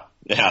 Yeah.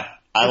 It's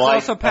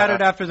also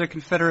patterned after the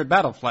Confederate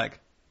battle flag.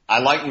 I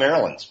like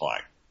Maryland's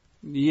flag.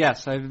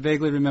 Yes, I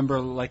vaguely remember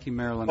liking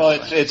Maryland's flag.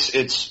 Well,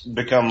 it's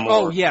become more.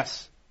 Oh,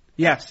 yes.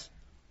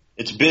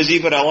 It's busy,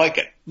 but I like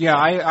it. Yeah,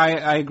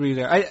 I agree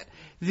there. I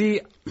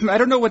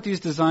don't know what these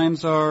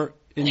designs are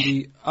in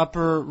the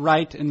upper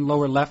right and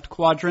lower left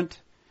quadrant.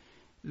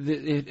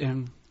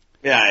 It's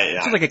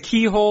like a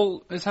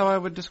keyhole is how I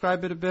would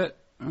describe it a bit.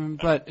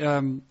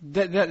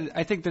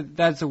 I think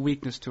that's a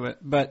weakness to it.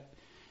 But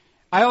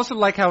I also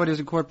like how it is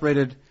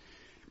incorporated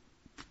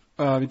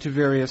into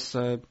various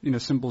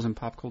symbols in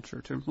pop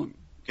culture too.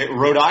 Okay,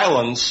 Rhode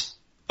Island's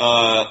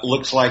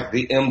looks like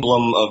the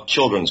emblem of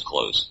children's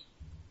clothes.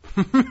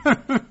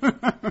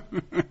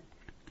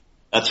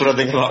 That's what I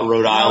think about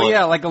Rhode Island. Oh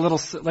yeah, like a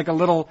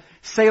little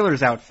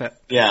sailor's outfit.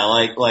 Yeah,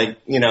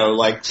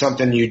 like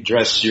something you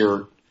dress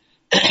your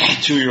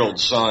 2-year-old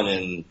son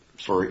in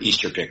for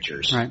Easter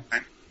pictures. Right.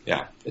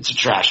 Yeah, it's a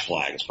trash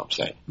flag, is what I'm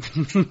saying.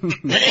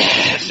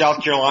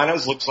 South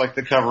Carolina's looks like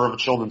the cover of a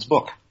children's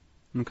book.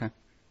 Okay.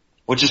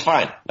 which is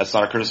fine. That's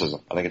not a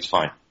criticism. I think it's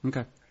fine.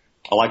 Okay.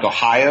 I like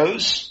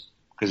Ohio's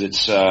because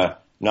it's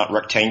not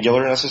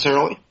rectangular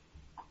necessarily.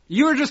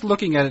 You were just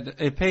looking at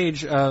a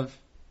page of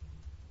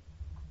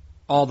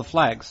all the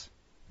flags.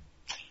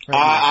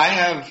 I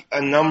have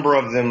a number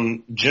of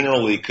them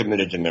generally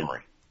committed to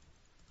memory.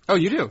 Oh,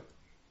 you do?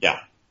 Yeah.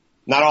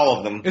 Not all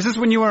of them. Is this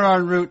when you were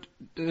en route,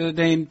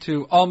 Dane,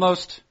 to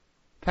almost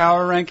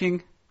power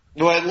ranking?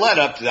 Well, it led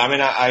up to that. I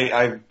mean,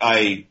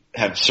 I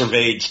have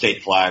surveyed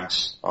state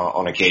flags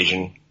on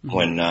occasion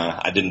when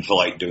I didn't feel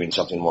like doing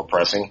something more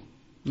pressing.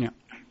 Yeah.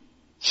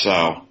 So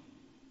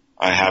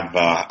I have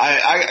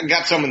I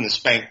got some in the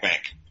spank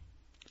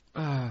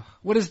bank.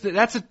 What is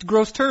that's a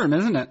gross term,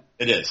 isn't it?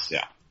 It is,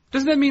 yeah.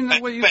 Doesn't that mean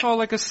that what you call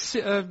like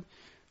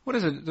what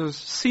is it? Those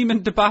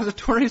semen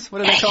depositories?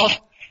 What are they called?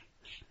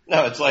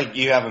 No, it's like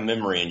you have a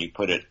memory and you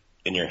put it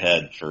in your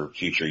head for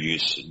future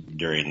use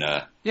during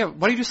Yeah,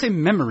 why do you just say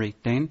memory,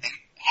 Dane?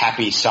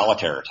 happy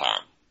solitaire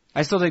time.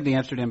 I still think the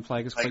Amsterdam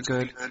flag is quite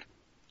good.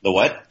 The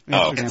what?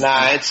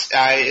 Amsterdam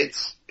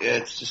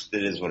It's just,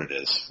 it is what it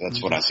is. That's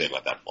what I say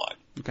about that flag.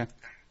 Okay.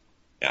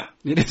 Yeah.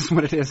 It is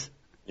what it is.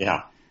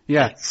 Yeah.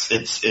 Yeah.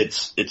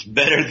 It's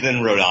better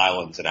than Rhode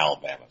Island's and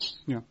Alabama's.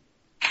 Yeah.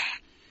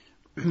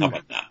 How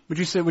about that?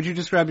 Would you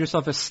describe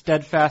yourself as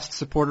steadfast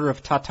supporter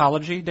of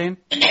tautology, Dane?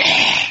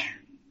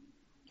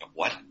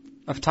 What?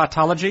 Of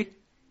tautology?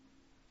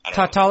 I don't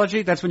know.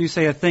 Tautology? That's when you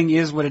say a thing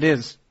is what it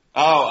is.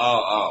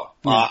 Oh.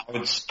 Yeah. I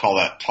would call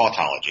that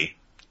tautology.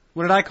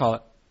 What did I call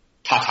it?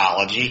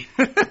 Tautology.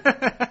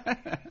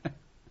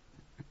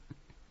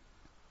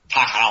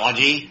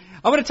 Tautology.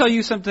 I want to tell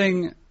you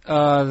something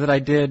that I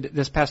did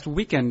this past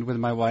weekend with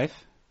my wife.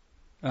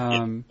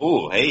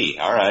 Ooh, hey,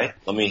 all right.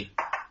 Let me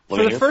For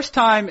the hear. first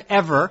time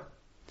ever,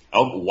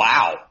 Oh,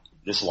 wow.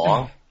 This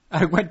long?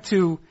 I went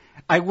to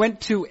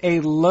a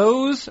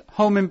Lowe's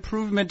Home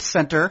Improvement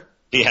Center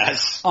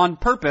Yes. on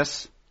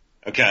purpose,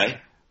 Okay.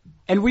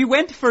 and we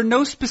went for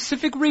no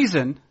specific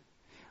reason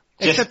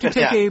except to Just-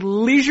 take yeah. a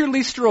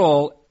leisurely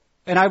stroll,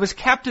 and I was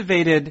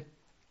captivated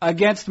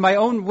against my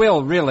own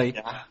will, really,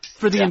 Yeah.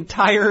 for the Yeah.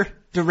 entire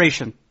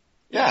duration.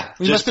 Yeah.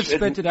 We must have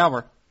spent an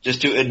hour.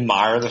 Just to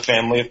admire the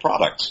family of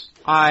products.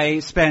 I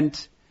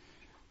spent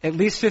at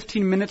least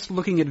 15 minutes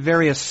looking at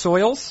various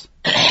soils,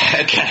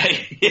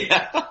 Okay.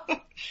 Yeah.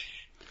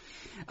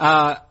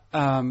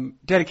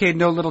 dedicated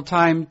no little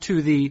time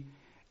to the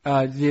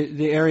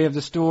area of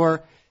the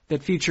store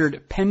that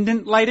featured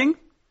pendant lighting.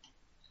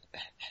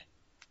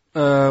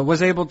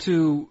 Was able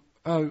to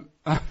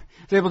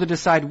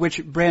decide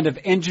which brand of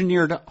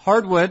engineered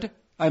hardwood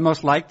I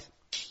most liked.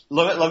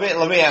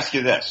 Let me ask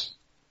you this.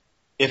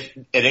 If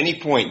at any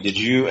point did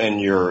you and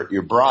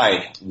your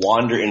bride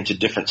wander into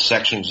different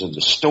sections of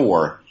the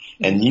store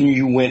and then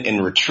you went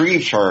and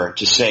retrieved her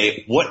to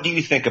say, what do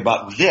you think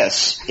about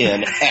this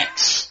in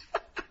X?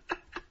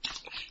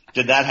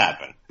 Did that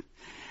happen?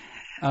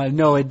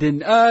 No, it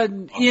didn't.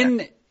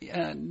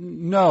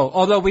 No,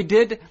 although we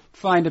did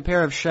find a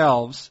pair of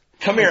shelves.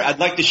 Come here. I'd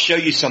like to show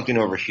you something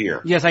over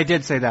here. Yes, I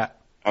did say that.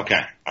 Okay.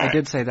 All I right.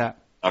 did say that.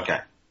 Okay.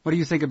 What do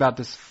you think about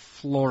this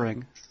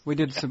flooring? We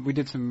did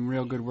some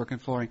real good work in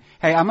flooring.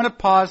 Hey, I'm going to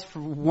pause for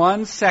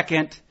 1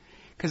 second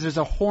because there's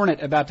a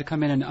hornet about to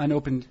come in an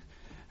open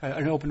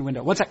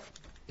window. 1 sec.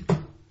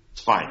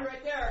 It's fine.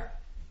 Right there.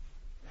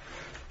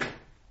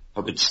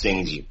 Hope it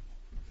stings you.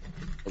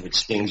 Hope it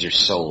stings your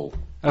soul.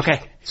 Okay.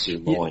 It's your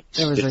loins.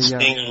 there was Did it a,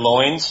 sting your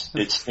loins?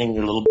 Did it sting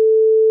your little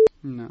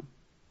No.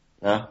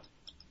 Huh?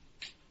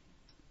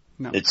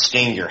 No. Did it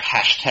sting your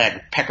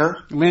hashtag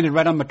pecker? It landed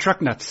right on my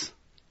truck nuts.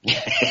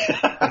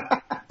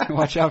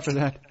 Watch out for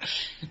that.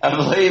 I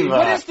believe.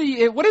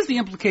 What is the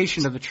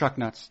implication of the truck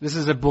nuts? This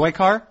is a boy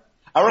car?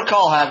 I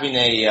recall having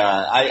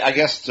I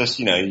guess just,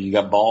 you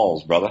got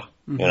balls, brother.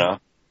 Mm-hmm. You know,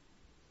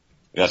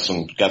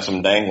 got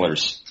some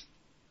danglers,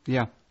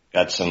 Yeah.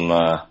 got some,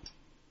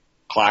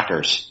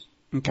 clackers.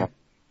 Okay.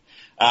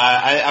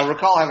 I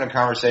recall having a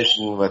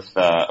conversation with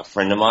a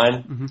friend of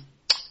mine. Mm-hmm.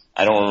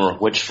 I don't remember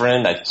which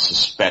friend. I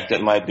suspect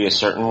it might be a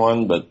certain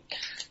one, but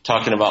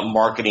talking about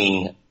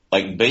marketing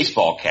like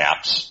baseball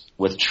caps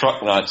with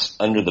truck nuts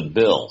under the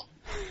bill.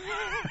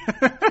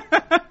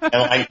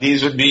 And like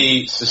these would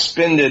be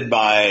suspended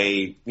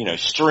by,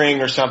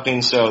 string or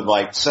something. So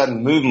like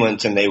sudden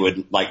movements and they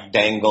would like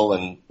dangle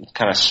and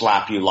kind of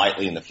slap you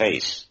lightly in the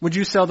face. Would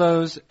you sell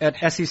those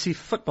at SEC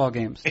football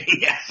games?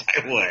 Yes,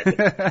 I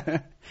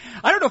would.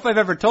 I don't know if I've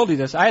ever told you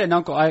this. I had an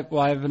uncle, I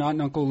have an aunt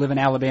and uncle who live in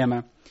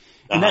Alabama.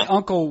 And that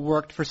uncle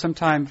worked for some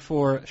time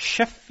for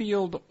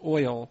Sheffield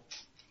Oil.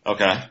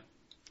 Okay.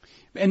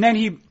 And then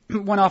he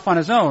went off on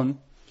his own.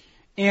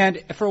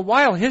 And for a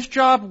while, his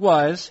job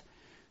was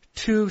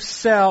to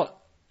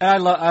sell.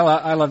 And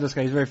I love this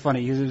guy. He's very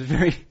funny. He's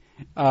very.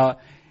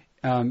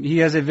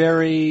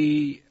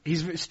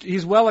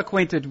 He's well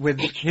acquainted with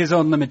his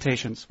own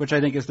limitations, which I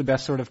think is the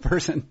best sort of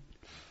person.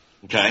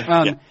 Okay.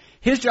 Yeah.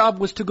 His job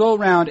was to go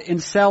around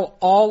and sell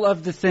all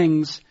of the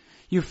things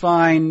you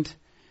find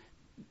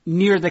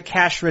near the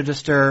cash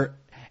register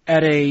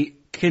at a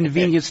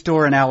convenience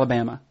store in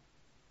Alabama.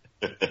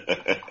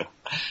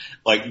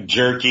 like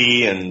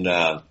jerky and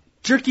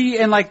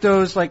like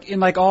those, like in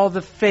like all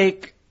the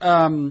fake,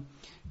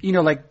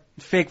 like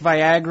fake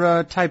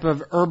Viagra type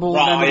of herbal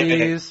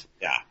remedies.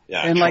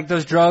 Yeah. And like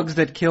those drugs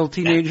that kill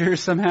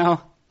teenagers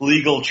somehow.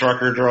 Legal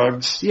trucker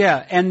drugs.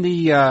 Yeah, and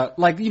the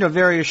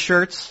various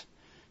shirts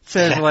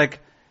says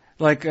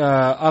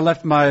I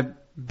left my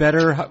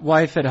better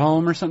wife at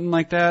home or something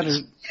like that. Or,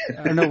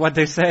 I don't know what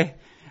they say.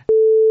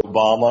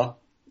 Obama.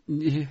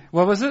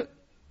 What was it?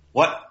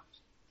 What?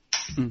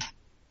 I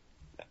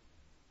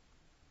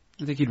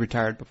think he'd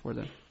retired before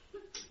then.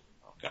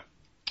 Okay.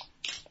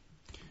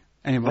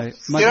 Anyway,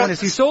 my point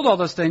is he sold all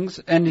those things,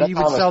 and he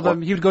would sell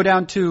them. He would go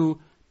down to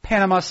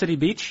Panama City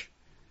Beach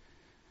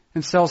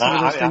and sell some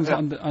of those things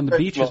on the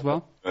beach as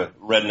well.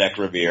 Redneck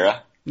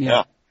Riviera.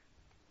 Yeah.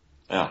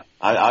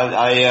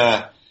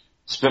 I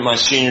spent my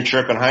senior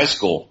trip in high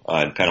school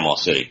in Panama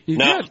City. You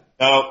No, did?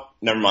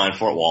 never mind.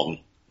 Fort Walton.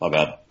 My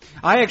bad.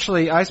 I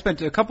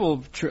spent a couple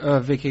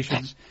of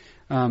vacations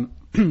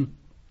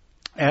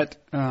at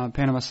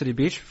Panama City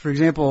Beach. For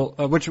example,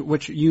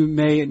 which you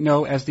may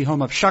know as the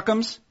home of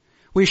Shuck'ems.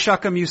 We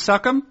shuck 'em, you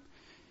suck 'em.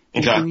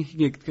 Okay.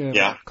 You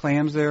get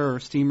clams there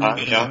or steamer. Or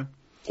whatever. Yeah.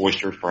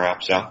 Oysters,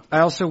 perhaps. Yeah. I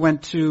also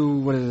went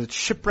to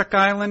Shipwreck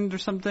Island or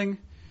something.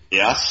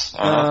 Yes.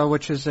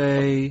 Which is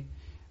a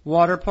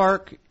water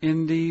park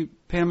in the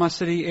Panama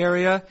City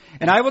area.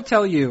 And I will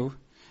tell you,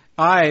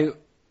 I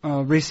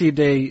received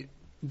a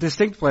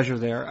distinct pleasure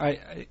there.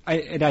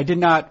 I did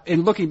not,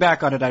 in looking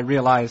back on it, I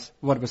realized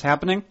what was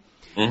happening.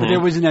 Mm-hmm. But there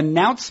was an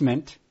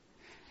announcement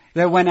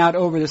that went out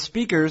over the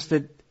speakers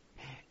that,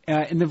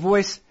 in the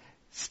voice,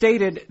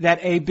 stated that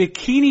a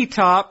bikini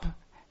top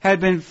had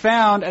been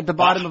found at the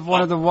bottom of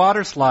one of the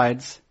water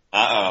slides.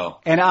 Uh-oh.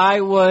 And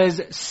I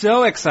was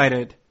so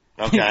excited.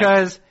 Okay.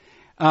 Because,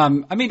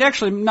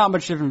 actually not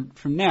much different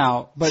from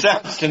now, but.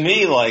 Sounds to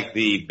me like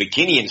the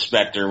bikini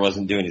inspector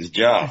wasn't doing his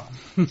job.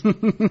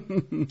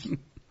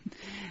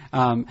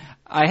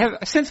 I have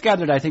since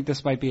gathered I think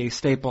this might be a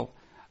staple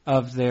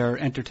of their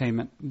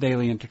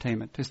daily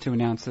entertainment, is to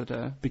announce that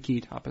a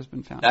bikini top has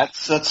been found.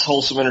 That's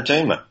wholesome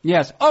entertainment.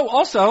 Yes. Oh,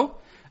 also,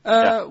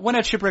 when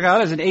at Shipwreck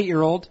Island as an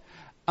 8-year-old,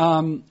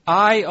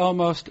 I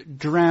almost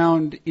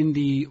drowned in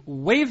the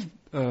wave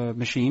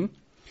machine,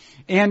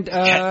 and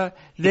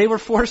they were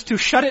forced to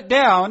shut it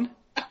down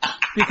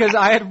because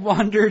I had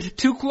wandered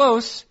too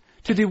close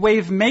to the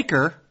wave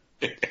maker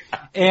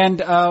and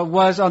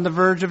was on the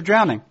verge of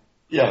drowning.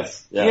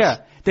 Yes. Yeah,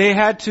 they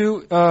had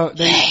to.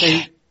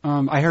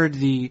 I heard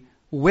the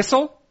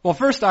whistle. Well,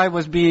 first I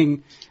was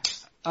being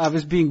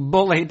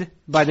bullied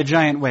by the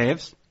giant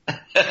waves.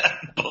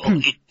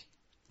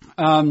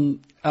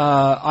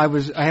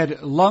 I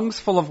had lungs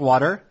full of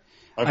water.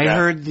 Okay. I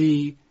heard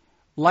the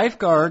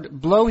lifeguard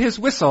blow his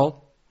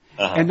whistle,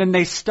 and then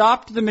they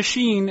stopped the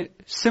machine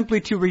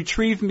simply to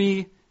retrieve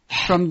me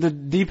from the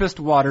deepest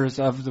waters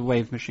of the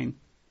wave machine.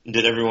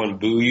 Did everyone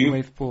boo you?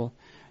 Wave pool.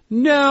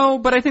 No,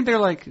 but I think they're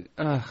like,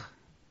 ugh,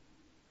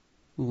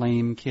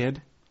 lame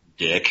kid.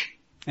 Dick.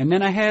 And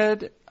then I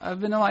had a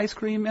vanilla ice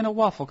cream and a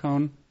waffle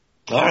cone.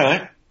 All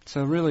right.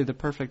 So really the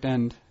perfect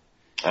end.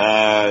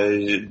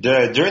 During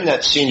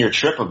that senior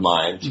trip of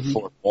mine to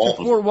Fort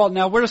Walton. Fort Walton.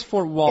 Now, where's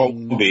Fort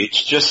Walton? Walton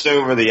Beach, just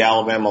over the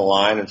Alabama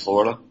line in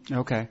Florida.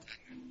 Okay.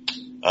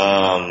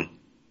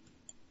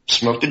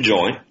 Smoked a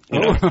joint. You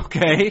know,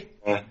 okay.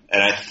 and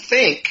I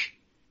think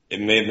it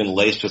may have been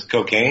laced with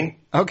cocaine.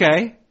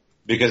 Okay.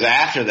 Because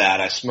after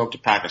that, I smoked a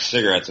pack of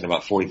cigarettes in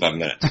about 45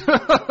 minutes.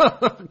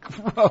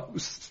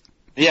 Gross.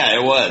 Yeah,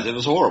 it was. It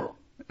was horrible.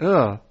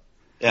 Ugh.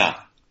 Yeah.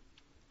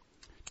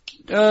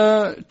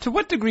 To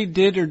what degree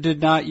did or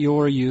did not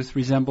your youth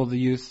resemble the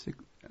youth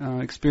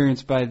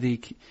experienced by the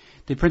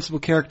principal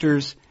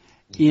characters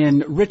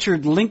in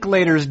Richard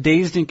Linklater's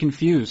Dazed and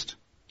Confused?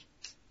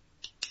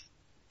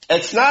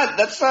 That's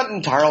not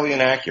entirely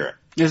inaccurate.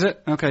 Is it?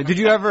 Okay. Did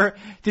you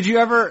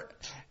ever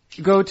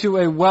go to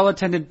a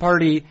well-attended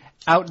party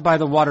out by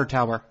the water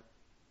tower?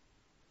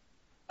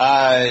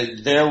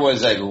 There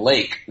was a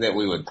lake that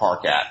we would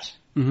park at.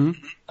 Mm-hmm.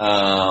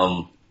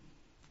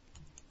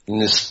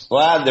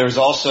 There was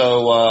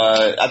also,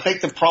 I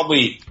think this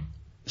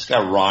guy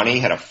Ronnie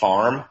had a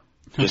farm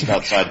just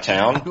outside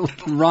town.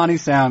 Ronnie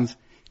sounds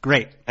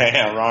great.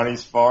 Yeah,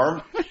 Ronnie's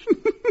farm.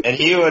 And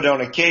he would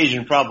on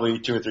occasion, probably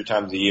 2 or 3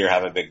 times a year,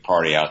 have a big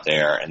party out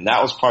there. And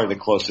that was probably the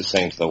closest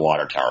thing to the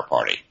water tower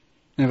party.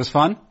 And it was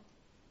fun?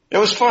 It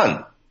was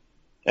fun.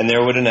 And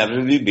there would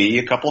inevitably be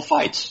a couple of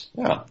fights.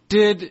 Yeah.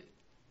 Did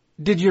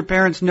your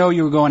parents know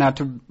you were going out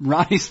to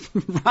Ronnie's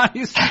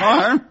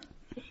farm?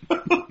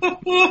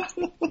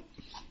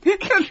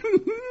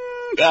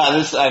 Yeah,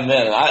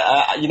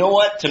 you know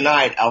what?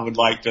 Tonight I would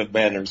like to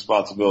abandon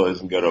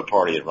responsibilities and go to a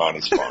party at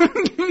Ronnie's farm.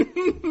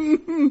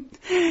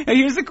 Hey,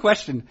 here's the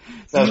question.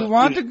 Do you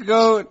want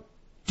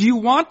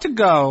to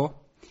go,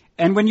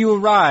 and when you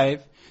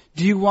arrive,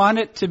 do you want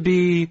it to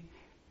be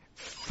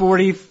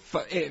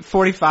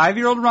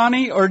 45-year-old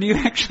Ronnie, or do you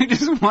actually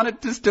just want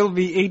it to still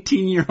be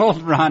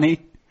 18-year-old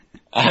Ronnie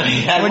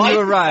when you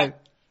arrive?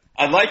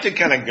 I'd like to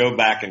kind of go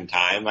back in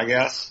time, I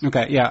guess.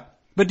 Okay, yeah.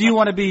 But do you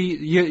want to be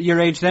your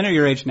age then or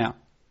your age now?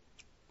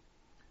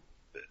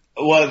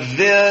 Well,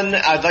 then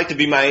I'd like to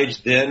be my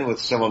age then with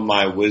some of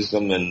my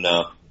wisdom and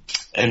know-how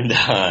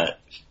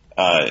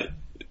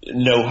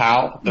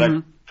that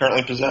I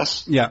currently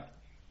possess. Yeah.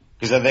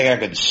 Because I think I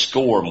could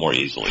score more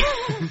easily.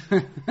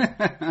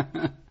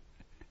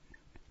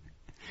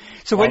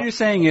 So what you're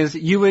saying is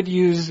you would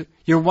use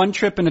your one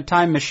trip in a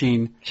time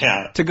machine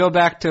to go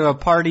back to a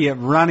party at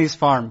Ronnie's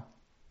farm.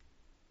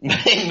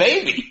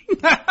 Maybe.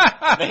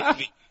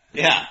 Maybe.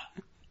 Yeah.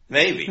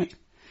 Maybe.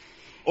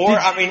 Or,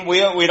 I mean,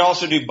 we'd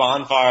also do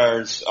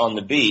bonfires on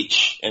the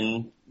beach,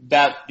 and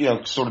that,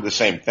 sort of the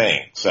same thing,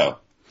 so.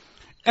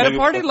 At a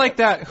party like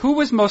that, who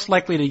was most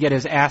likely to get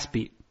his ass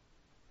beat?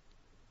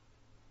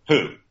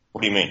 Who?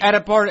 What do you mean? At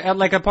a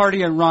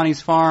party at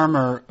Ronnie's farm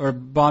or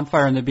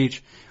bonfire on the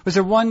beach, was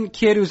there one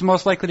kid who was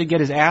most likely to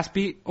get his ass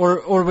beat,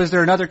 or was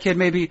there another kid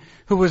maybe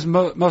who was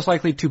most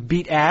likely to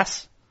beat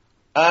ass?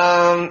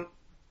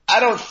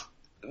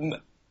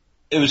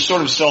 It was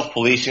sort of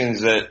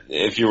self-policing that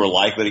if you were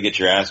likely to get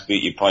your ass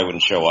beat, you probably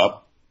wouldn't show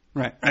up.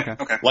 Right.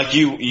 Okay. Like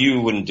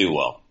you wouldn't do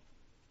well.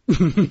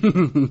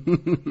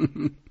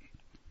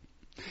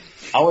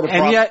 I would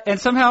have. And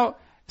somehow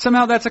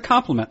that's a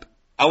compliment.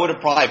 I would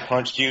have probably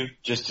punched you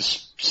just to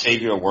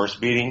save you a worse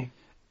beating.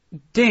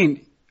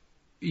 Dane,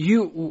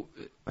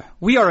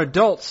 we are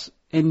adults,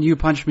 and you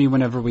punch me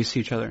whenever we see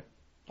each other.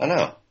 I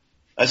know.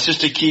 That's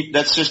just to keep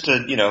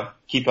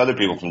other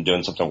people from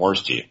doing something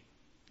worse to you.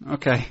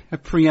 Okay, a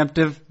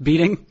preemptive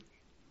beating.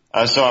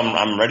 So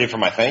I'm ready for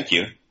my thank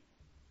you.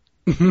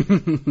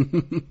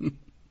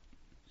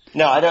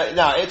 No, I don't.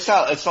 No, it's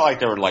not like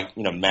there were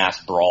mass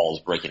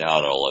brawls breaking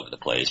out all over the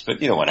place. But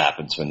you know what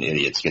happens when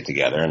idiots get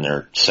together and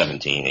they're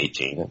 17,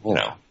 18.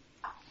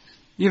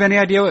 You have any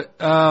idea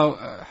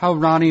how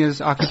Ronnie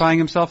is occupying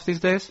himself these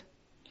days?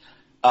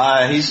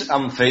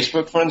 I'm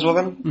Facebook friends with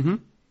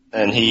him,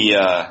 and he's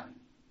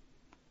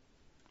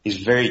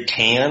very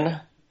tan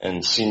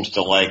and seems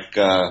to like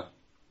the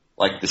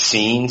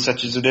scene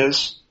such as it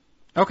is.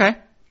 Okay.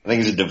 I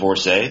think he's a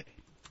divorcee.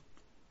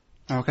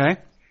 Okay.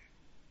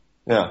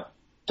 Yeah.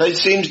 So it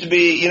seems to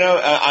be,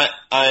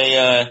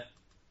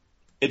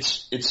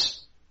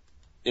 it's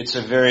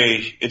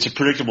a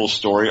predictable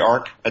story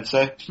arc, I'd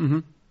say. Mm-hmm.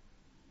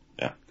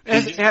 Yeah.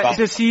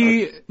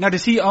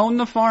 Does he own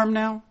the farm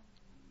now?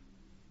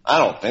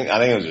 I think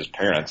it was his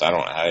parents. I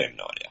have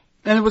no idea.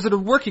 And was it a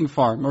working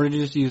farm, or did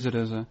you just use it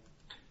as a?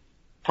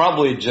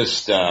 Probably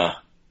just,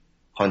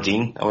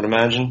 hunting, I would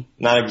imagine.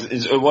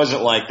 It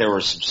wasn't like they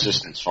were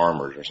subsistence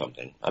farmers or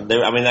something.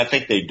 I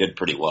think they did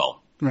pretty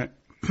well. Right.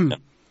 Yeah.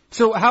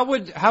 So how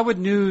would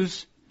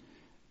news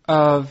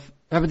how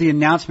would the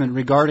announcement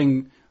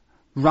regarding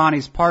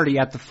Ronnie's party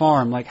at the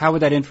farm, how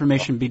would that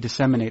information be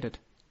disseminated?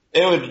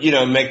 It would,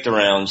 make the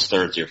rounds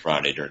Thursday or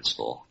Friday during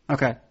school.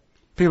 Okay.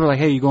 People are like,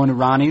 hey, you going to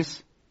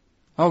Ronnie's?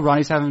 Oh,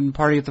 Ronnie's having a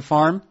party at the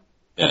farm?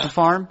 Yeah. At the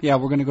farm? Yeah,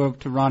 we're going to go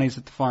to Ronnie's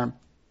at the farm.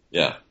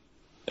 Yeah.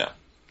 Yeah.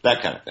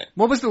 That kind of thing.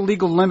 What was the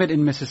legal limit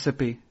in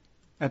Mississippi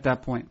at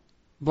that point?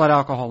 Blood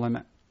alcohol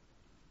limit?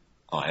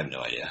 Oh, I have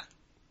no idea.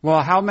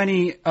 Well, how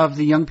many of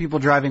the young people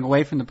driving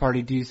away from the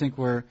party do you think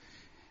were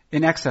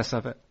in excess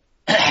of it?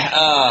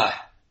 I'd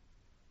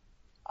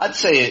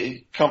say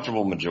a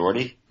comfortable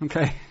majority.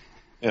 Okay.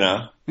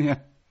 Yeah.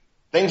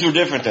 Things were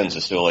different then,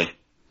 Cecily.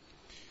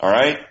 All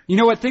right? You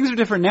know what? Things are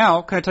different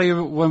now. Can I tell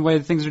you one way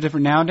that things are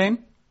different now,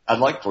 Dane? I'd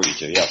like for you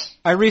to, yes.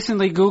 I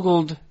recently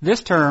Googled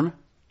this term.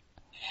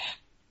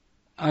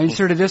 I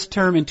inserted this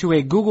term into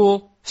a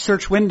Google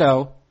search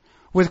window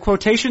with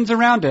quotations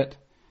around it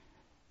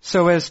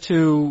so as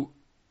to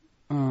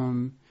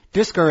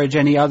discourage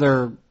any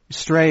other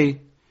stray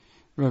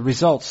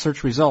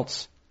search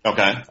results.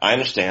 Okay, I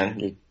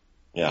understand.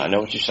 I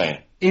know what you're saying.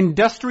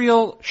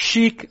 Industrial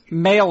chic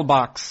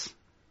mailbox.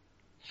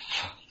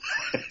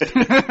 This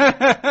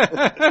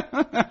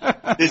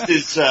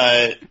is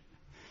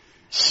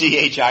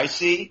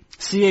CHIC?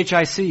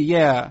 CHIC,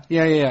 yeah.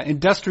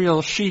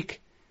 Industrial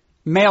chic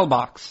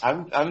mailbox.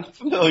 I'm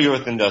familiar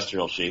with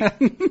industrial chic.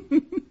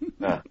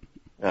 Yeah.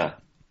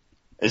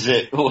 Is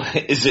it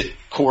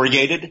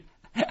corrugated?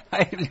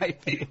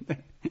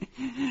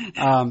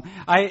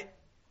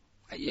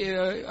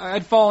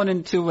 I'd fallen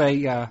into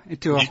a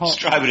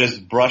describe it as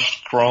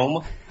brushed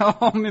chrome,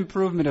 home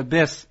improvement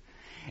abyss,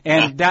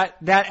 and that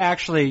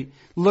actually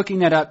looking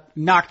that up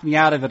knocked me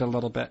out of it a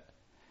little bit.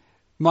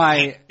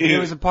 There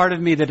was a part of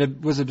me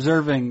that was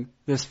observing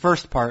this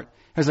first part.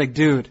 I was like,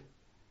 dude,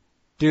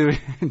 no.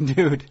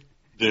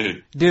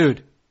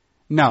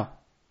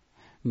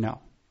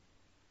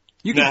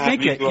 You can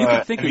think it. You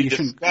can think it. You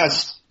shouldn't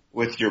discuss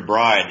with your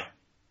bride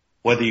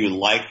whether you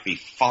like the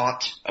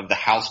font of the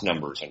house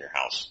numbers on your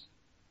house.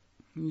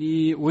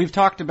 We've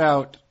talked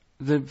about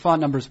the font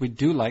numbers we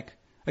do like.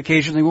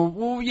 Occasionally,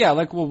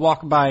 we'll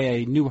walk by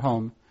a new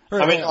home.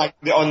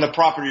 On the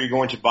property you're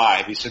going to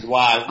buy. If you said,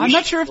 "Wow," I'm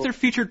not sure if they're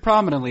featured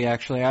prominently.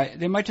 Actually,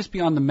 they might just be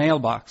on the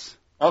mailbox.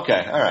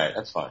 Okay, all right,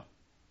 that's fine.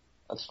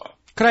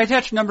 Could I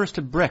attach numbers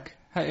to brick?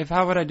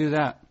 How would I do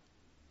that?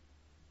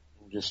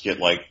 Just get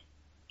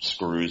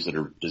screws that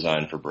are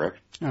designed for brick.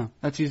 Oh,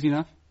 that's easy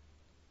enough.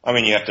 I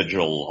mean, you have to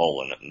drill a little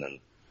hole in it and then,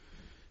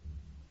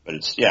 but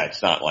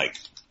it's not like,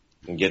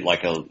 you can get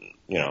like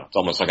it's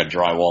almost like a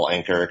drywall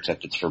anchor,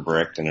 except it's for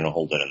brick and it'll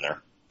hold it in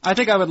there. I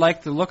think I would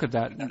like the look of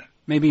that.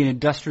 Maybe an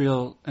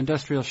industrial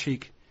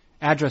chic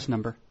address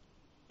number.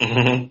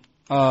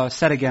 Mm-hmm.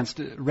 Set against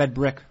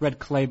red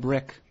clay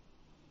brick.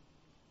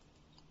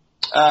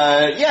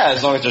 Yeah,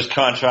 as long as there's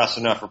contrast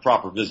enough for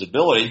proper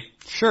visibility.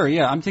 Sure,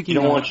 yeah, I'm thinking.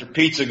 You don't want your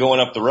pizza going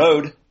up the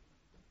road.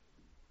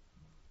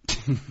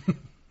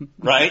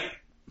 Right?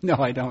 No,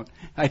 I don't.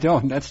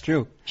 That's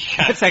true.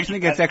 I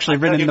think it's actually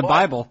written in the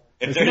Bible.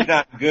 If there's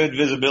not good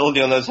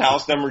visibility on those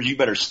house numbers, you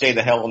better stay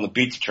the hell on the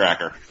pizza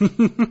tracker.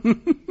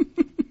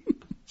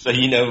 So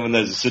you know when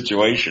there's a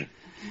situation.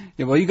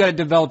 Yeah, well, you got to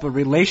develop a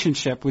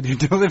relationship with your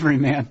delivery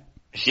man.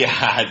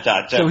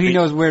 Yeah, so he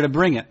knows where to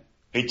bring it.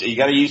 Pizza, you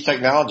got to use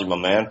technology, my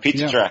man.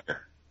 Pizza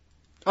tracker.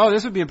 Oh,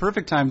 this would be a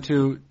perfect time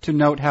to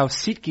note how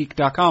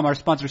SeatGeek.com, our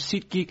sponsor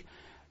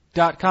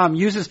SeatGeek.com,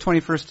 uses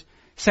 21st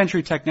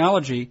century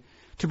technology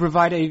to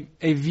provide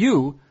a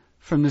view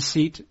from the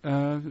seat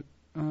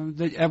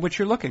at which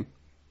you're looking.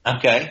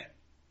 Okay.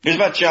 Here's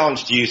my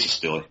challenge to you,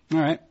 Sestuli. All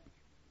right.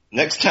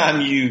 Next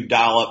time you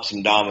dial up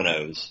some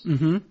Domino's,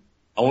 mm-hmm.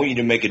 I want you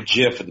to make a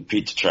GIF of the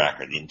pizza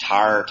tracker the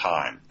entire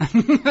time. I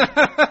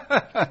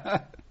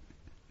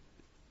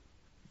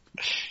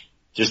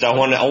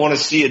want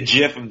to see a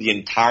GIF of the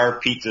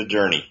entire pizza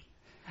journey.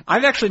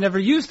 I've actually never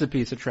used the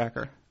pizza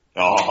tracker.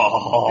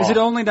 Oh. Is it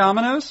only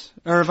Domino's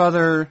or of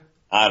other?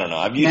 I don't know.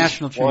 I've used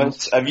national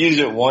chains? I've used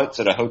it once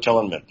at a hotel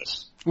in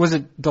Memphis. Was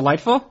it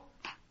delightful?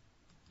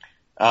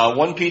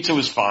 One pizza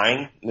was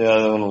fine. The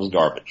other one was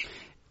garbage.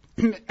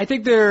 I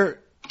think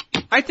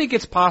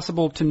it's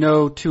possible to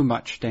know too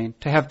much, Dane,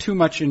 to have too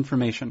much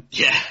information.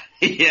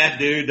 Yeah,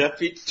 dude, that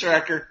pizza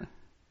tracker.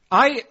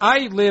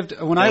 I lived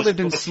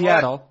in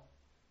Seattle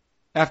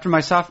after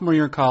my sophomore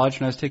year in college,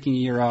 when I was taking a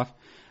year off.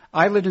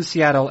 I lived in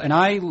Seattle, and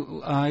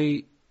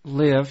I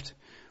lived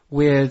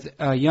with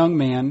a young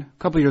man, a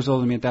couple years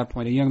older than me at that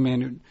point, a young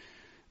man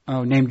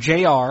named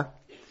JR,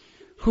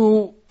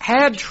 who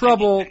had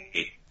trouble.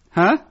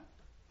 Huh?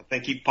 I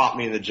think he popped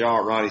me in the jaw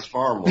at Ronnie's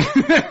farm.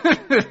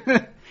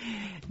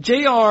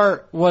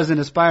 JR was an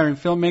aspiring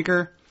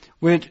filmmaker,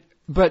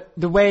 but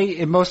the way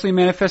it mostly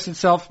manifested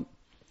itself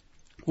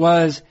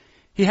was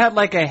he had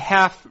like a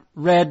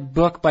half-read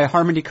book by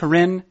Harmony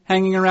Korine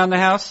hanging around the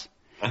house,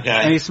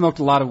 and he smoked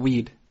a lot of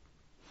weed.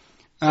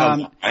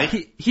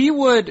 He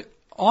would,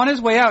 on his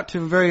way out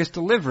to various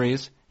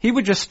deliveries, he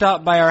would just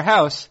stop by our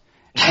house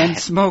and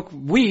smoke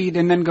weed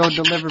and then go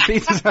deliver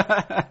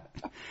pizza.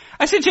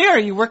 I said, JR, are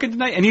you working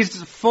tonight? And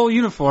he's full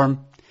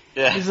uniform.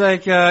 Yeah. He's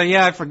like,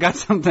 yeah, I forgot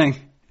something.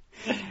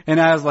 And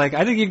I was like,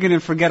 I think you're going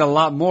to forget a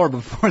lot more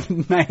before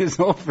the night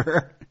is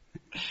over.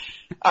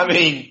 I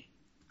mean,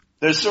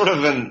 there's sort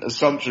of an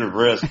assumption of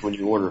risk when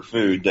you order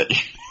food that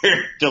your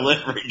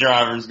delivery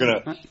driver is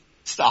going to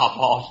stop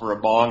off for a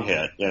bong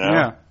hit, you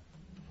know?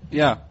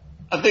 Yeah.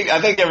 I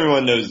think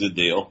everyone knows the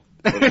deal.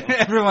 You know?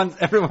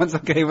 Everyone's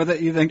okay with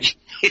it, you think?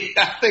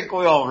 I think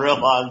we all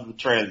realize the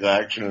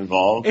transaction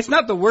involved. It's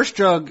not the worst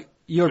drug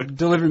your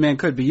delivery man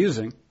could be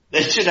using.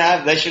 They should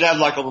have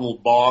like a little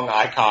bong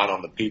icon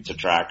on the pizza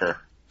tracker.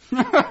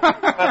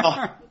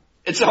 Well,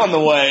 it's on the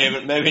way,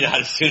 but maybe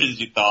not as soon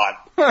as you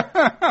thought.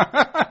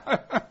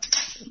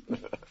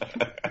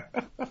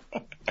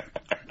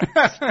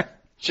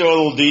 Show a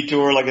little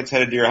detour like it's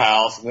headed to your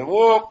house, and then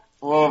whoop.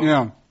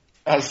 Yeah.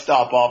 I'll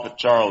stop off at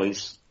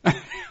Charlie's.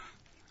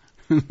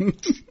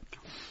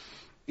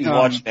 He's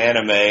watching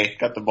anime,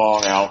 got the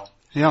bong out.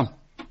 Yeah.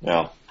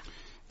 Yeah.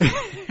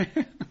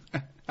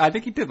 I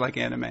think he did like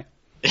anime.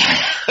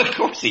 Of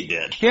course he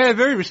did. He had a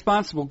very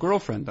responsible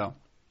girlfriend, though.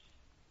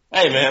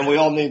 Hey, man, we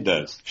all need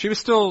those. She was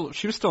still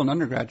an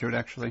undergraduate,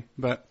 actually,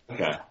 but.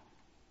 Okay.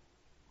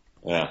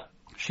 Yeah.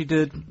 She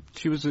did.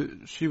 She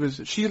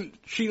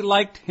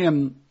liked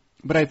him,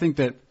 but I think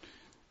that,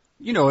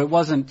 it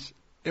wasn't.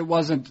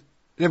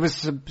 There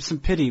was some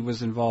pity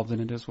was involved in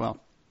it as well.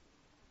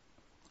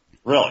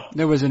 Really?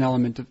 There was an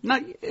element of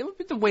it would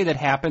be the way that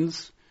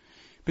happens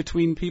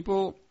between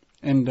people,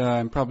 and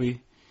I'm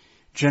probably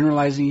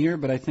generalizing here,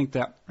 but I think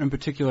that in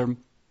particular,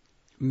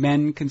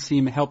 men can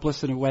seem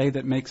helpless in a way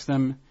that makes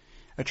them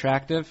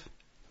attractive.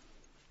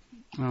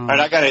 All right,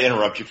 I got to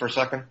interrupt you for a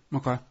second.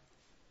 Okay.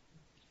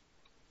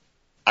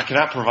 I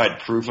cannot provide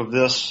proof of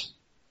this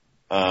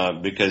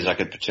because I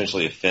could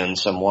potentially offend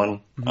someone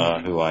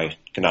who I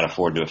cannot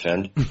afford to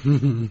offend.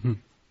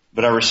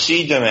 But I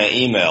received in an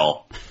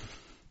email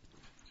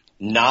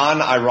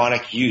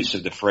non-ironic use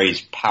of the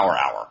phrase power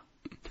hour.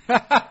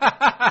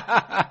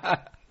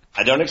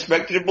 I don't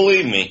expect you to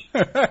believe me.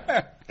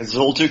 It's a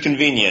little too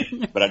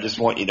convenient, but I just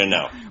want you to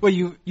know. Well,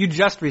 you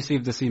just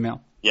received this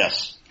email.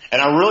 Yes.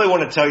 And I really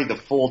want to tell you the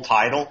full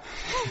title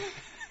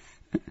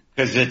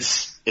because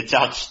it's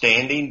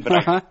outstanding,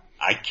 but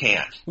I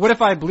can't. What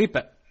if I bleep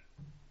it?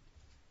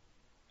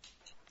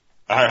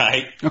 All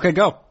right. Okay,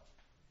 go.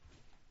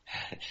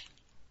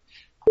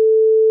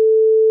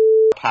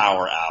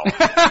 power hour.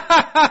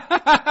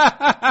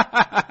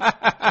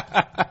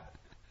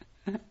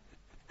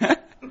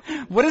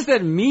 What does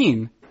that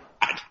mean?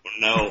 I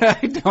don't know.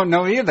 I don't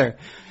know either.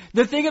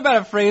 The thing about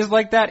a phrase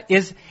like that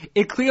is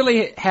it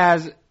clearly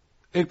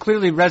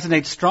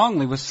resonates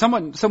strongly with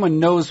someone. Someone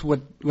knows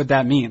what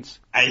that means.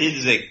 It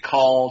is a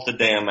call to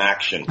damn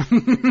action.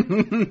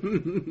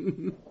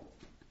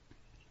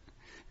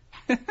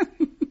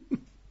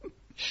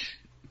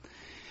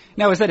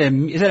 Now, is that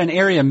an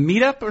area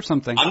meetup or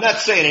something? I'm not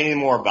saying any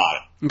more about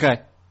it. Okay.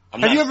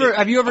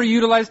 Have you ever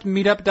utilized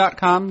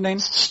meetup.com, name?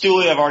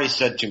 Stewie, I've already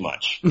said too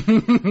much.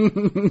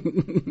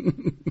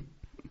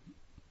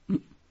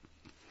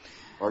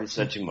 Already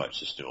said too much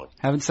to Stewie.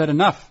 Haven't said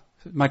enough.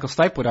 Michael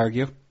Stipe would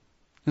argue,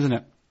 isn't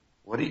it?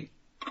 What do you?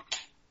 I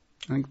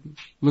think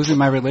losing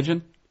my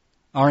religion.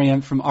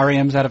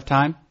 REM's Out of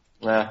Time.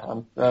 Yeah,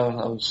 I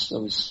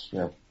was.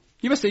 Yeah.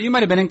 You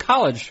might have been in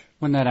college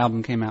when that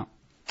album came out.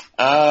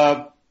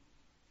 I'm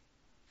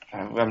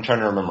trying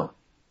to remember.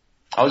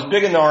 I was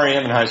big into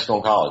REM in high school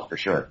and college, for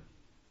sure.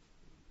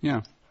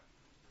 Yeah.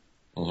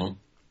 Mm-hmm.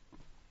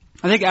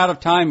 I think Out of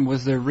Time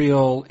was their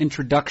real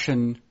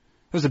introduction.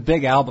 It was a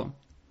big album.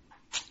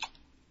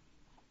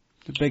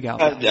 It's a big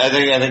album. I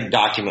think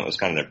Document was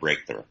kind of a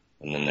breakthrough,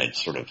 and then they'd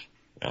sort of,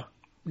 yeah.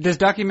 Does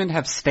Document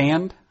have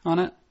Stand on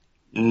it?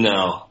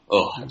 No.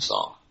 Oh, that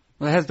song.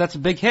 Well, that's a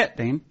big hit,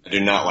 Dane. I do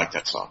not like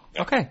that song.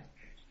 No. Okay.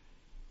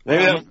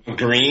 Maybe that was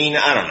Green.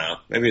 I don't know.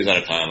 Maybe it was Out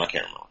of Time. I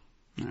can't remember.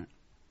 All right.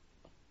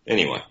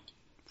 Anyway.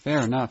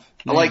 Fair enough.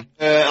 I like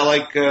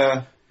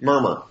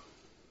Murmur.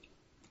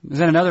 Is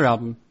that another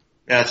album?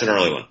 Yeah, that's an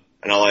early one.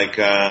 And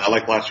I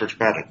like Life's Rich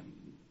Pageant.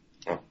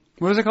 Oh.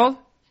 What is it called?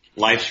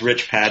 Life's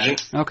Rich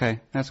Pageant. Okay,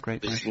 that's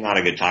great. It's not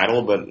a good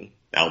title, but the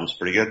album's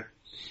pretty good.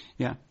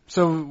 Yeah.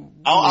 So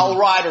I'll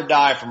ride or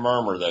die for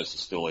Murmur, though,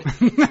 Stewie.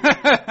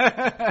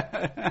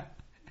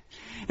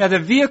 Now, the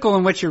vehicle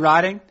in which you're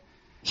riding.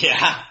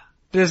 Yeah.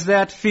 Does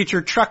that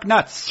feature truck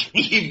nuts?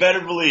 You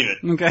better believe it.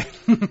 Okay.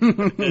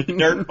 A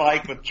dirt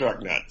bike with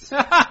truck nuts.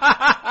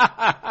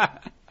 A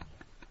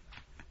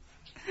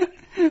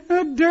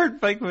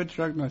dirt bike with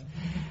truck nuts.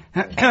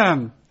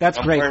 That's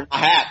I'm great.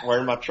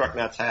 wearing my truck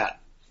nuts hat.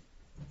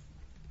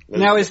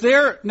 Now,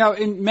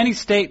 in many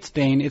states,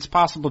 Dane, it's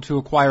possible to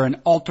acquire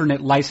an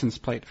alternate license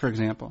plate, for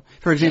example.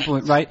 Yes.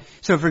 Right?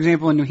 So, for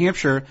example, in New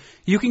Hampshire,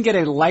 you can get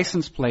a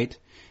license plate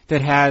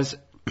that has,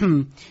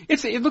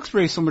 it looks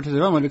very similar to the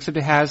other one, except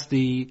it has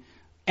the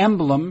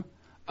emblem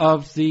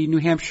of the New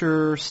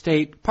Hampshire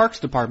State Parks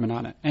Department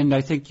on it. And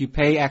I think you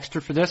pay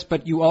extra for this,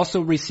 but you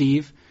also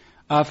receive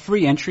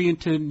free entry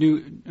into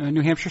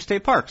New Hampshire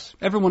State Parks.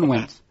 Everyone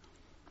wins.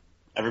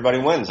 Everybody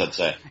wins, I'd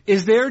say.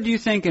 Is there, do you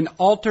think, an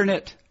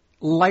alternate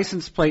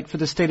license plate for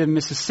the state of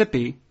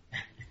Mississippi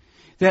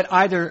that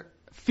either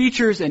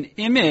features an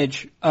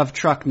image of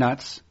truck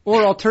nuts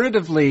or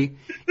alternatively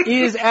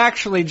is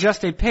actually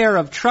just a pair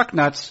of truck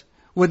nuts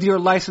with your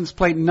license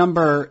plate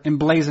number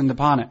emblazoned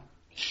upon it?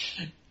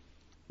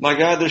 My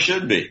God, there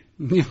should be.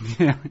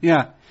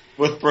 Yeah.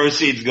 With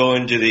proceeds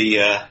going to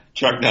the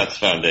Truck Nuts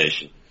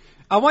Foundation.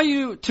 I want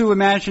you to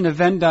imagine a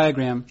Venn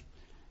diagram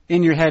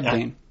in your head,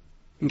 Dane.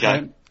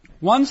 Okay.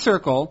 One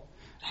circle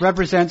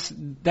represents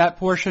that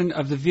portion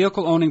of the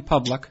vehicle-owning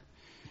public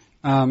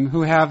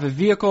who have a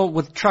vehicle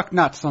with truck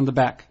nuts on the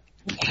back.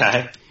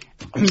 Okay.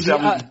 I'm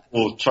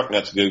little truck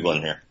nuts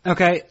Googling here.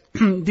 Okay.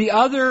 The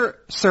other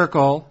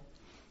circle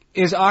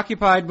is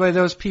occupied by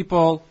those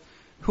people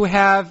who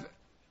have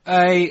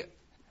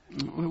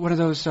what are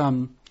those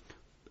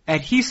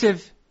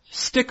adhesive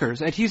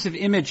stickers, adhesive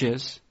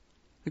images,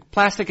 like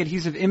plastic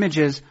adhesive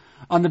images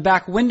on the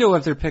back window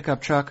of their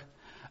pickup truck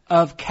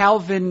of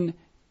Calvin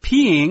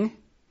peeing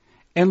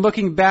and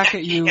looking back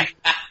at you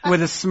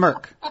with a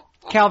smirk.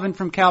 Calvin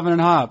from Calvin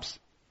and Hobbes.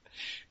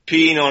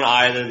 Peeing on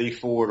either the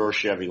Ford or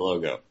Chevy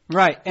logo.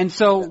 Right. And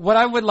so what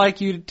I would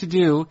like you to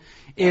do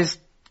is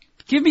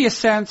give me a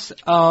sense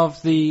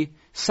of the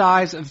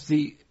size of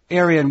the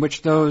area in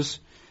which those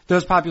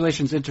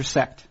populations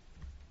intersect.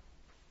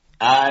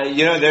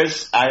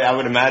 I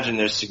would imagine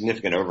there's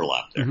significant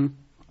overlap there. Mm-hmm.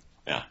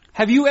 Yeah.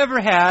 Have you ever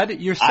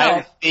had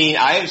yourself?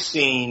 I have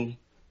seen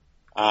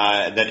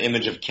that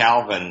image of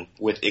Calvin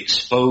with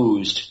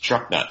exposed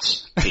truck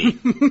nuts.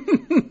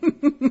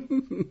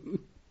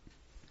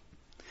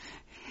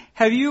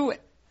 Have you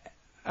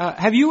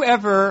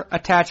ever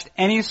attached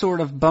any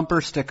sort of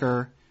bumper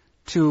sticker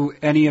to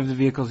any of the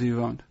vehicles you've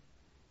owned?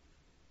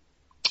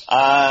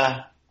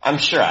 I'm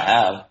sure I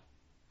have.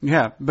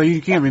 Yeah, but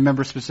you can't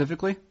remember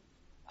specifically?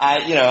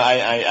 I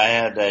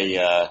had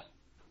a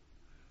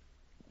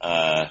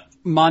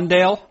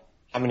Mondale?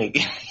 How many?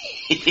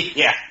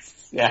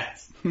 Yes.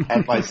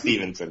 Had by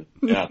Stevenson.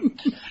 Yeah.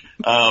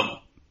 I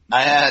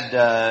had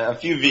a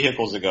few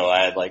vehicles ago.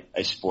 I had like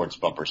a sports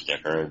bumper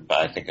sticker,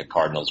 I think a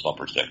Cardinals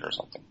bumper sticker or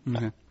something.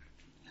 Okay.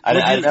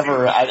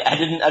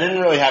 I didn't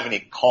really have any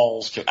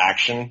calls to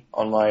action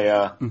on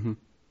my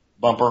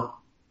bumper.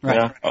 Right. You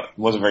know, I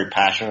wasn't very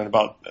passionate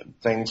about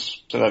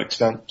things to that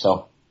extent.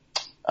 So,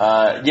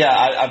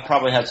 I've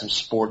probably had some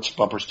sports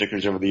bumper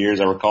stickers over the years.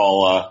 I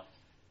recall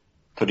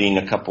putting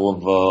a couple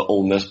of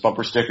Ole Miss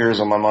bumper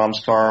stickers on my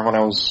mom's car when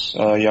I was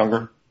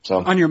younger.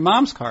 So On your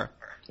mom's car?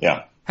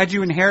 yeah. Had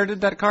you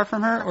inherited that car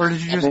from her, or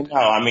did you just? No,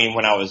 I mean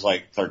when I was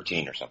like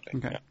 13 or something.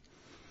 Okay.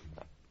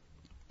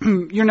 Yeah.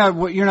 You're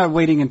not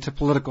wading into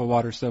political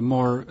waters, though.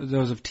 More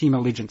those of Team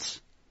Allegiance.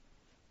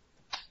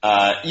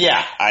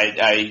 Yeah.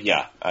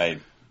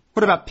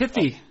 What about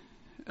pithy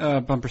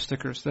bumper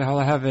stickers? They'll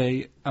have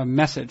a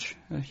message,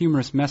 a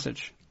humorous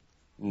message.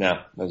 No,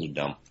 those are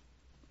dumb.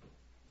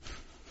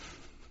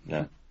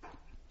 No.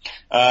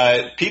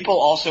 People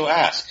also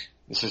ask.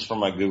 This is from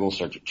my Google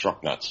search of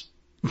truck nuts.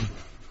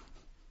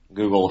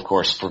 Google, of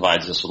course,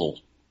 provides this little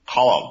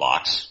call-out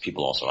box.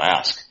 People also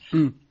ask,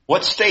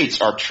 what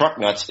states are truck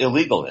nuts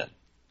illegal in?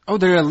 Oh,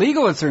 they're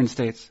illegal in certain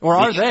states, or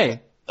are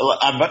they?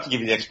 I'm about to give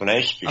you the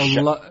explanation. If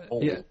you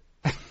Yeah.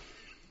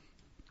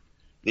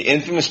 The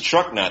infamous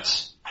truck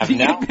nuts have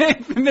now...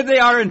 They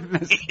are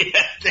infamous.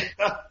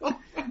 The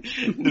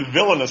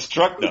villainous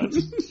truck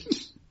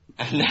nuts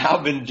have now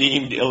been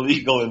deemed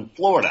illegal in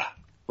Florida,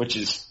 which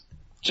is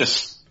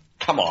just,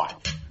 come on.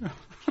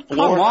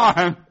 Florida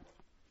Come on.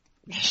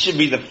 should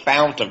be the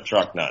fount of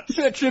truck nuts.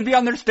 It should be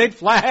on their state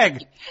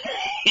flag.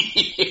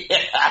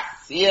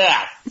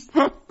 Yes.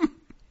 Oh,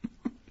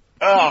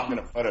 I'm going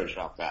to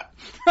Photoshop that.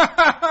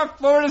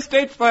 Florida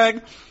state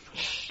flag.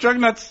 Truck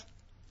nuts.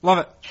 Love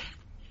it.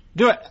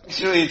 Do it.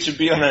 Actually, it should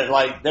be on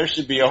there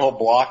should be a whole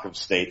block of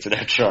states that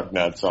have truck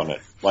nuts on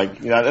it.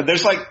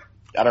 There's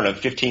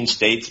 15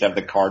 states that have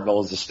the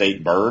cardinal as a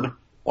state bird.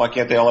 Why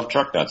can't they all have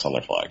truck nuts on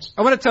their flags?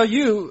 I want to tell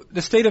you,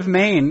 the state of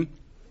Maine,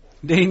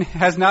 Dean,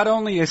 has not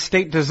only a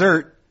state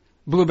dessert,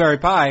 blueberry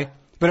pie,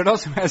 but it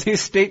also has a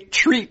state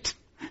treat,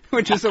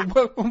 which is a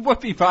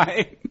whoopie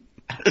pie.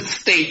 A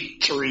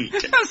state treat.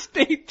 A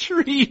state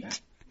treat.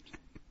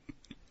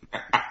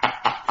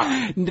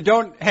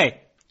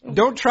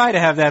 Don't try to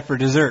have that for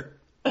dessert.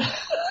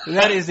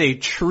 That is a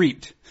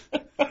treat.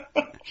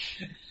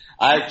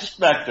 I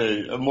expect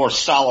a more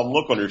solemn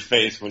look on your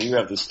face when you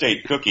have the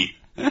state cookie.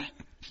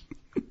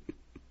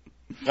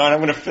 No, I'm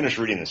going to finish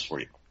reading this for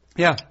you.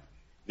 Yeah.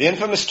 The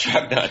infamous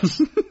truck nuts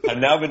have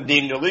now been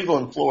deemed illegal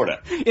in Florida.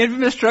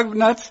 Infamous truck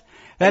nuts?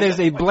 That is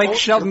a Blake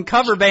Shelton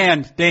cover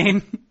band,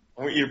 Dane.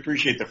 I want you to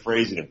appreciate the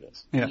phrasing of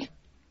this. Yeah.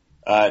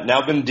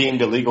 Now been deemed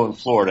illegal in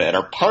Florida and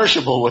are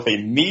punishable with a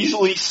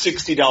measly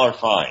 $60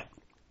 fine.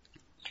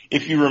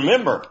 If you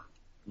remember,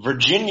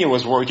 Virginia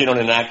was working on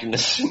enacting a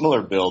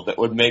similar bill that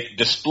would make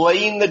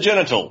displaying the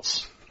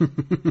genitals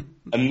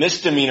a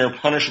misdemeanor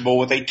punishable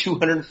with a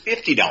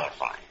 $250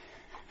 fine.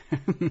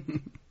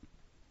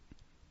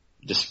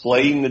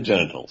 Displaying the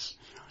genitals.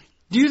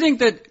 Do you think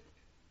that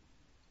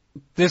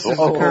this has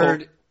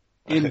occurred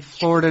in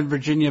Florida and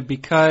Virginia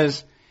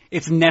because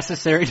it's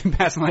necessary to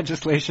pass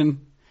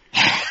legislation?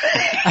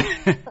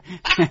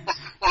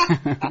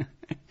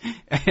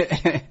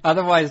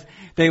 Otherwise,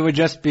 they would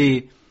just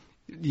be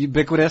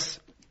ubiquitous,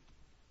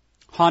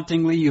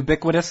 hauntingly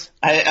ubiquitous.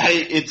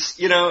 It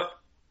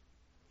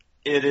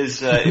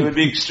would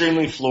be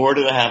extremely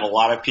Florida to have a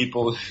lot of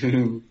people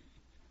who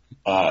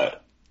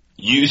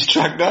use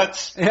truck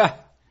nuts. Yeah.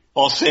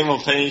 While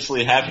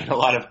simultaneously having a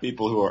lot of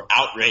people who are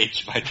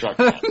outraged by truck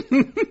nuts.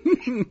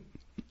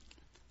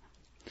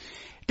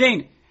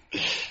 Dane,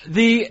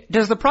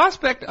 does the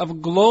prospect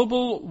of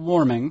global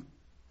warming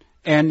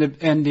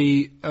and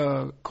the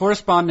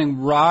corresponding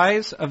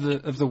rise of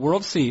the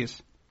world seas,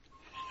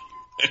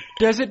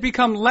 does it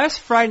become less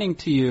frightening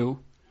to you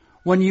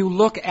when you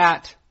look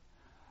at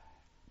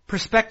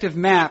perspective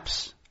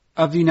maps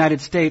of the United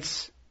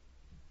States,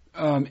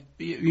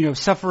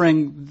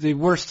 suffering the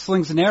worst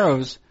slings and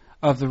arrows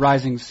of the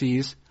rising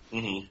seas?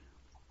 Mm-hmm.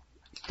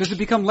 Does it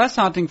become less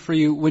haunting for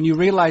you when you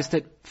realize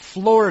that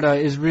Florida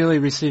is really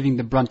receiving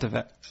the brunt of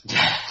it?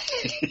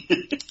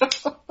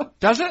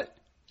 Does it?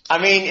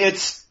 I mean,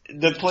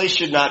 the place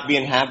should not be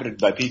inhabited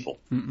by people.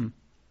 Mm-mm.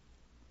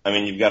 I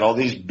mean, you've got all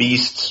these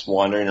beasts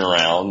wandering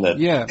around that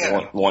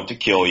want to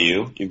kill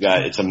you.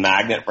 It's a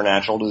magnet for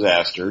natural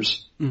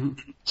disasters,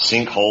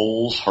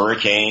 sinkholes,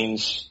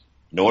 hurricanes.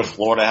 North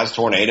Florida has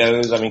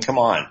tornadoes. I mean, come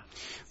on.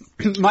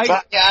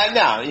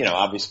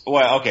 Obviously.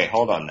 Well, okay,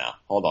 hold on now.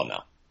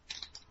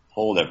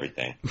 Hold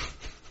everything.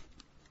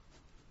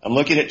 I'm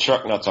looking at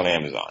truck nuts on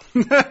Amazon.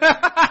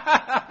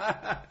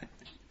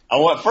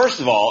 First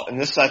of all, and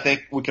this I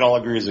think we can all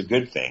agree is a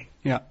good thing.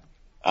 Yeah.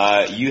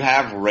 You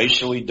have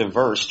racially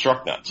diverse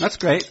truck nuts. That's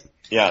great.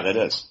 Yeah, that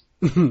is.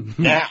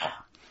 Now,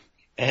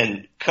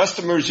 and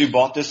customers who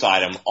bought this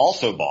item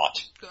also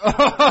bought.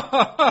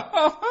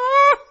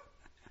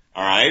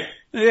 All right?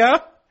 Yeah.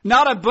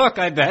 Not a book,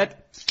 I bet.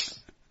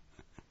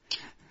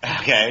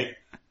 Okay.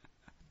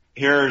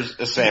 Here's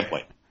a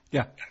sampling.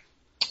 Yeah.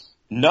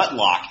 Nut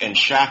lock and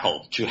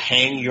shackle to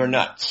hang your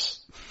nuts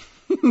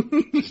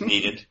is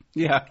needed.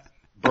 Yeah.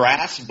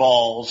 Brass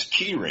balls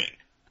key ring.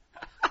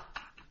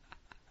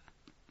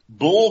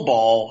 Bull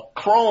ball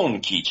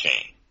chrome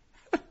keychain.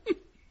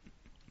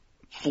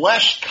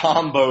 Flesh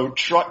Combo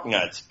Truck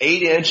Nuts,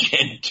 8-inch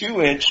and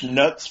 2-inch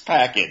nuts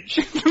package.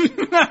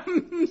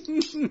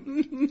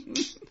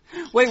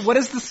 Wait, what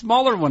is the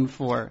smaller one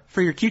for?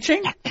 For your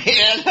keychain?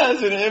 It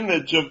has an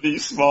image of the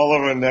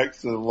smaller one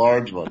next to the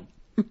large one.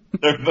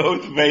 They're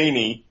both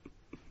veiny.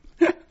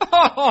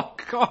 Oh,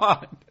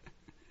 God.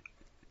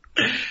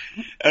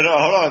 And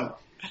hold on.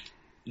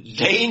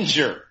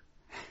 Danger.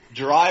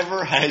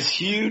 Driver has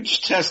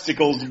huge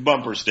testicles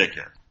bumper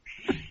sticker.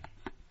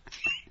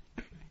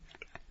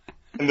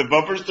 And the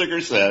bumper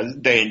sticker says,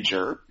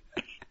 danger,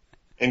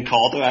 in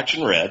call to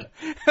action red.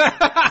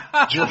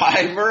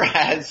 Driver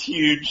has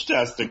huge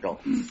testicles.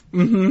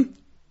 Mm-hmm.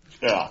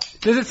 Yeah.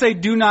 Does it say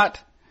do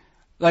not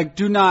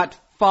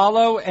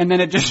follow, and then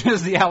it just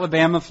shows the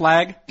Alabama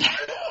flag?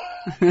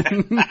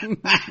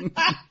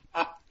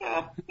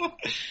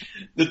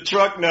 The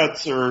truck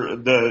nuts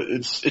are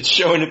it's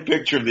showing a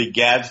picture of the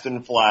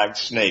Gadsden flag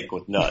snake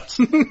with nuts.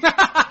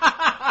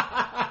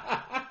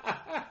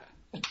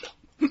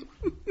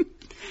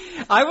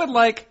 I would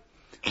like,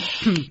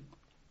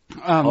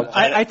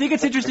 I think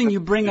it's interesting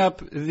you bring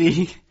up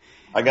the...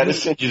 I gotta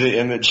send you the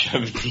image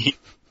of the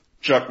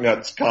truck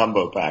nuts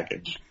combo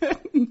package.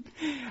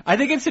 I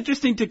think it's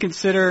interesting to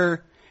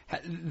consider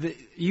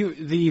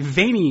the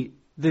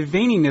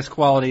veininess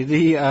quality,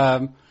 the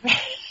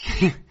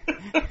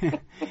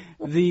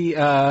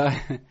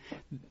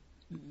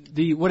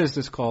what is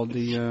this called?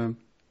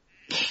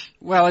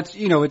 Well, it's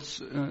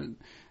its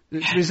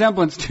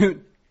resemblance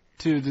to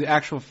the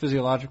actual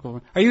physiological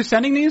one. Are you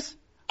sending these?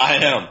 I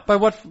am. By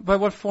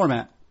what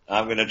format?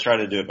 I'm going to try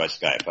to do it by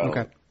Skype.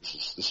 Okay.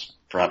 This is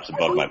perhaps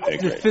above my pay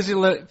grade.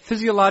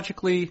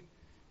 Physiologically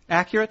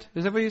accurate?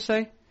 Is that what you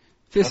say?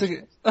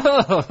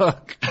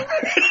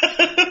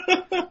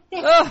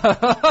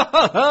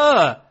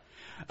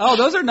 Oh,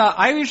 those are not.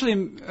 I usually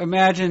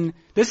imagine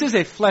this is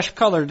a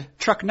flesh-colored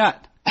truck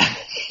nut.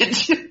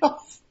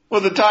 Well,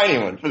 the tiny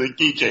one for the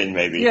keychain,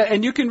 maybe. Yeah,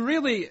 and you can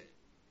really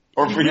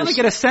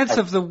get a sense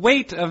of the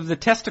weight of the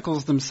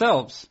testicles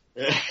themselves.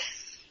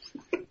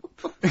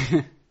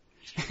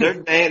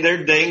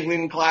 They're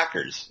dangling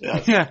clackers.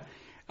 Yes. Yeah.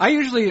 I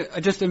usually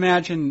just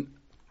imagine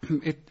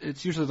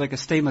it's usually like a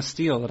stainless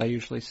steel that I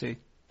usually see.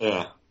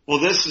 Yeah. Well,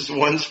 this is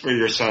one's for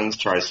your son's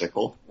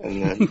tricycle,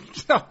 and then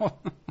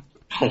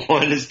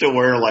one is to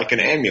wear like an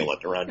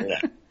amulet around your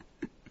neck.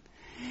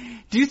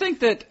 Do you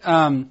think that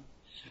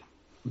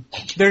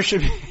there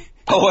should be...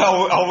 Oh,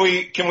 well,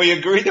 can we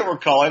agree that we're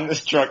calling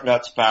this Truck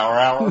Nuts Power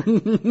Hour?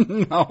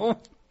 No.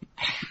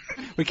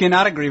 We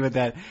cannot agree with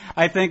that.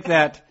 I think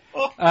that,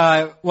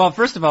 well,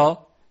 first of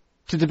all,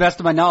 to the best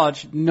of my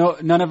knowledge,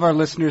 none of our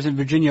listeners in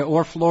Virginia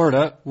or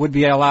Florida would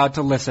be allowed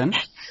to listen,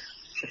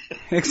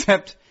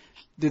 except...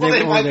 they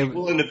might be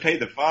willing to pay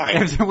the fine.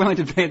 If they're willing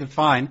to pay the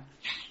fine.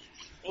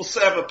 We'll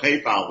set up a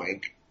PayPal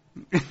link.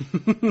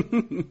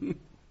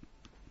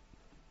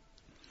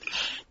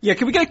 Yeah,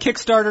 can we get a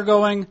Kickstarter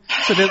going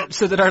so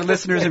that our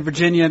listeners in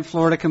Virginia and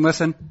Florida can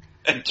listen?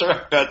 And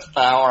Truck Nuts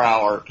Power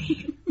Hour.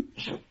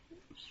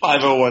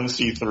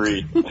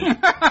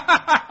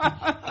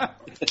 501c3.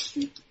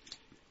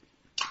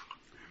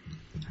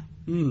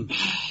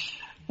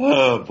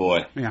 Oh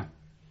boy. Yeah.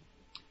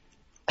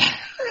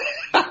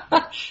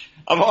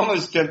 I'm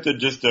almost tempted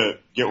just to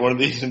get one of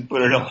these and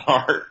put it on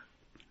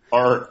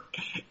our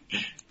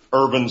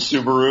urban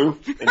Subaru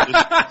and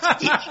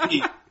just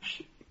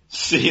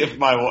see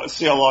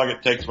how long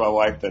it takes my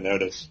wife to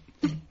notice.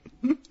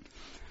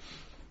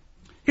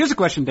 Here's a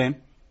question, Dane.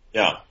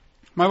 Yeah.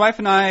 My wife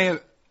and I,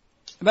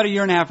 about 1.5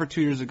 years or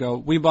 2 years ago,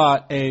 we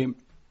bought a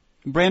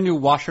brand new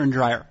washer and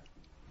dryer.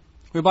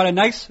 We bought a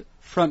nice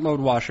front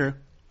load washer,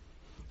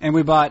 and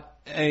we bought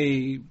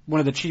one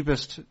of the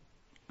cheapest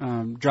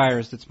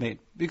dryers that's made,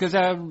 because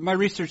my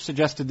research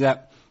suggested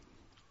that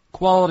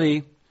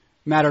quality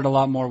mattered a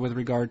lot more with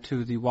regard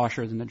to the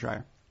washer than the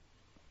dryer.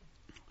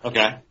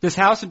 Okay. This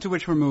house into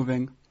which we're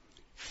moving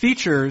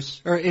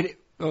features, or it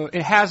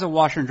has a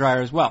washer and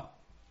dryer as well.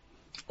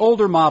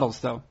 Older models,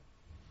 though,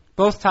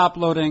 both top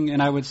loading,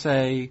 and I would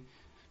say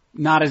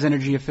not as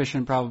energy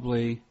efficient,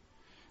 probably. I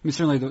mean,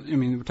 certainly.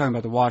 We're talking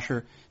about the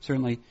washer,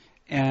 certainly,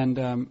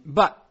 and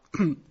but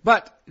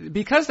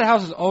because the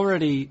house is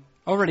already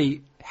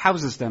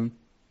houses them,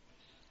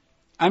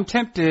 I'm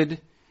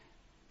tempted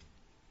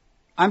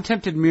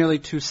merely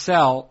to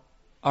sell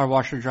our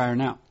washer dryer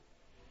now.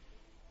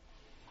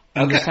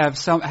 And Okay.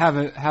 just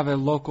have a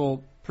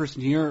local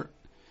person here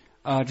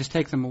just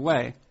take them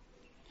away.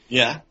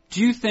 Yeah. Do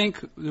you think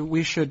that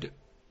we should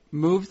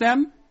move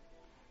them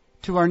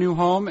to our new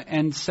home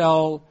and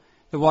sell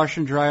the washer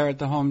and dryer at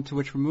the home to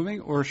which we're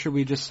moving, or should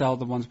we just sell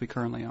the ones we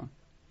currently own?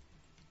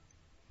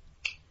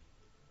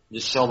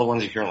 Just sell the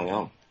ones you currently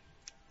own.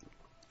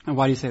 And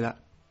why do you say that?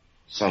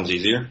 Sounds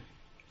easier.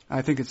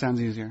 I think it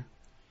sounds easier.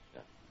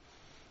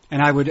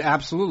 And I would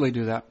absolutely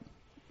do that.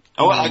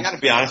 Oh, well, I got to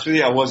be honest with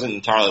you. I wasn't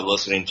entirely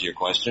listening to your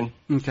question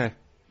Okay.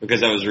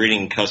 because I was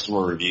reading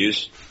customer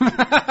reviews. Are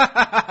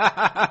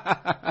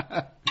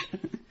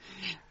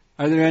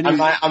there any?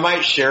 I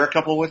might share a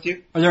couple with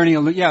you. Are there any?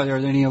 Yeah, are there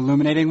any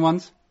illuminating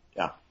ones?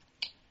 Yeah.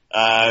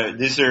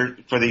 These are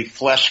for the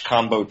Flesh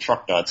Combo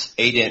Truck Nuts,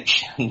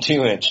 8-inch and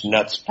 2-inch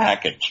nuts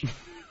package.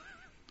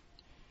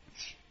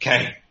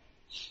 Okay.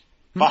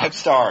 5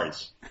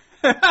 stars.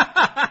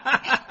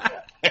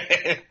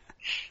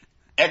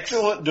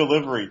 Excellent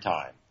delivery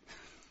time.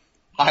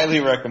 Highly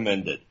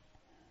recommended.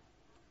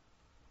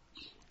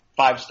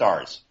 5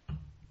 stars.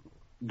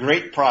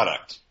 Great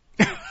product.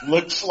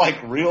 Looks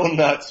like real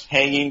nuts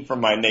hanging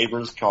from my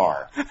neighbor's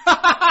car.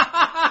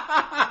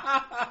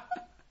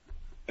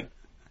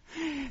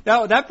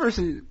 Now, that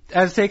person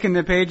has taken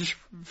the page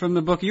from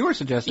the book you were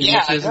suggesting,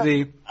 Yeah, which is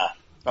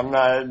I'm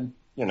not,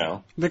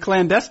 the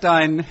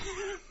clandestine.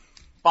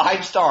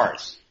 5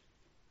 stars.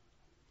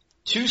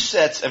 2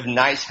 sets of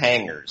nice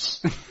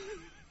hangers.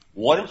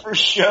 1 for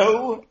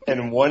show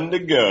and 1 to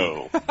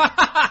go.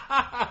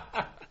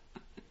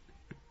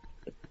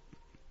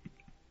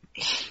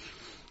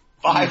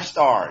 5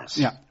 stars.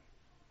 Yeah.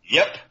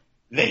 Yep.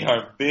 They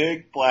are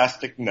big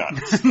plastic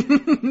nuts.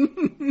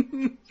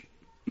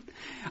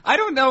 I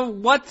don't know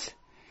what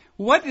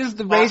is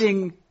the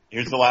rating.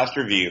 Here's the last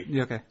review.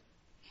 Yeah, okay.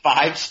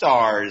 5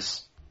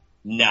 stars.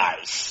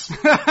 Nice.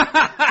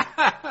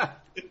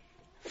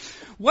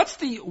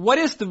 What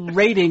is the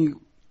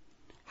rating?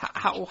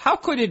 How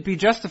could it be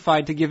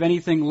justified to give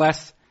anything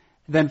less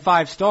than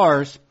 5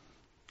 stars?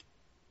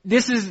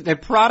 This is a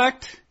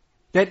product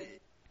that,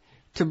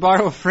 to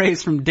borrow a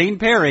phrase from Dane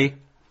Perry,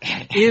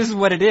 is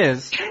what it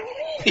is.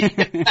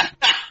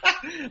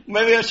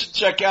 Maybe I should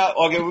check out.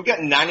 Okay, we've got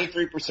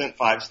 93%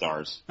 5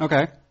 stars.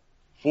 Okay.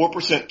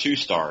 4% 2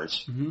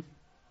 stars. Mm-hmm.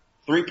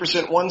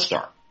 3% 1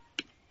 star.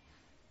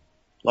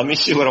 Let me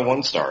see what a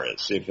 1 star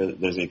is. See if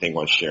there's anything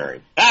worth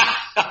sharing.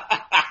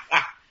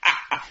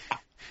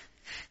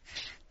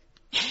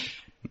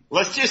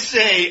 Let's just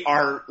say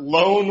our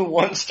lone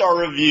 1 star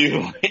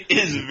review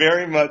is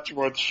very much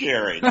worth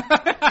sharing.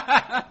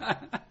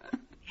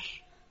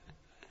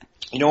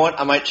 You know what?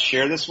 I might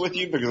share this with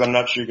you because I'm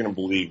not sure you're going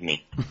to believe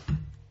me.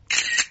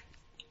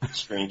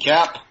 Screen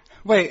cap.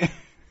 Wait,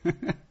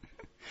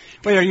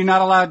 are you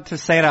not allowed to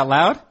say it out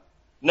loud?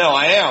 No,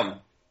 I am.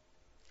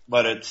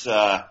 But it's,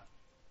 I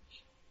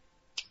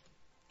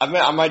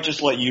might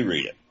just let you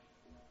read it.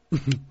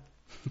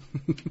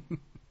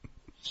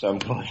 So I'm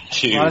going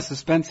to. A lot of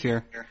suspense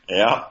here.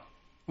 Yeah.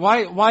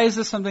 Why is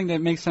this something that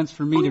makes sense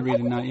for me to read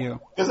and not you?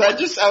 Because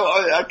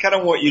I kind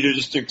of want you to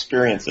just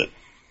experience it.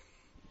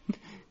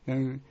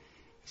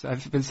 So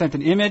I've been sent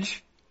an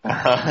image.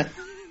 Uh-huh.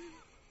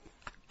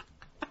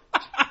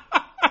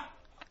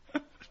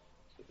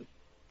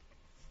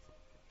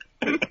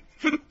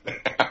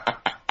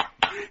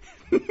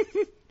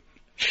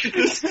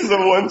 This is a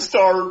 1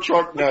 star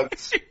truck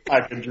nuts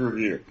package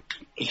review.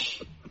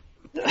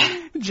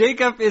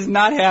 Jacob is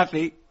not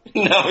happy.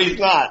 No, he's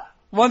not.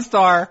 1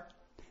 star.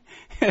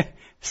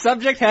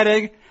 Subject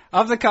heading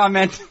of the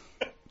comment.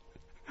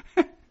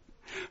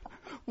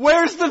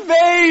 Where's the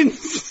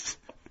veins?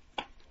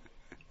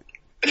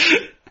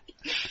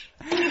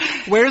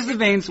 Where's the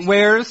veins?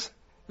 Where's?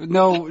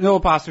 No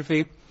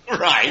apostrophe.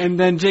 Right. And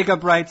then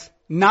Jacob writes,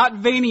 not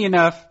veiny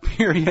enough,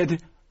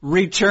 period,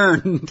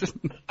 returned.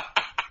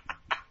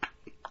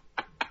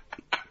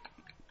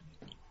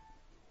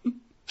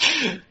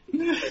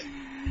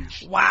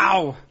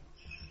 Wow.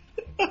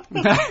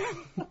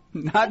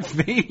 Not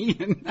veiny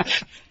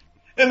enough.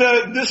 And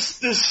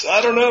this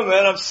I don't know,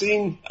 man. I've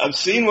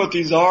seen what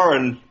these are,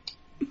 and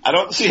I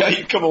don't see how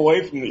you come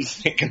away from these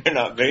thinking they're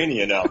not veiny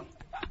enough.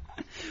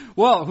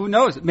 Well, who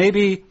knows?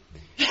 Maybe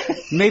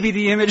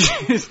the image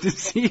is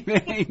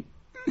deceiving.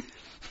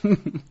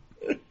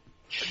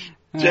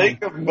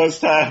 Jacob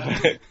must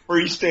have a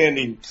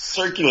freestanding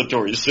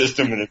circulatory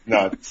system in his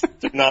nuts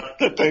not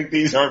to think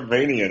these aren't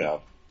veiny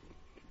enough.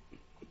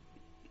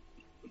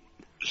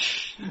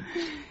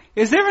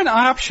 Is there an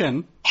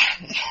option?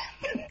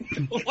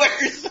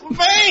 Where's the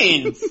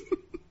veins?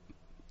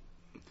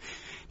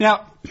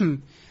 Now,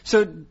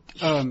 so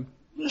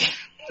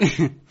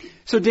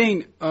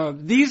Dane,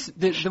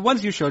 the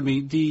ones you showed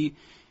me,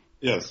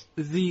 Yes.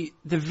 the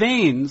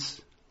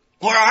veins.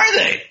 Where are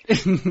they?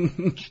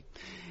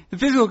 The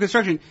physical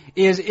construction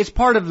it's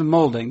part of the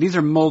molding. These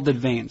are molded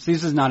veins.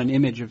 This is not an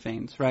image of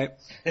veins, right?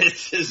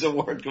 This is a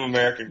work of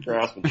American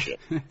craftsmanship.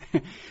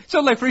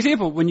 So, like for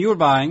example, when you were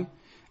buying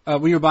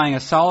a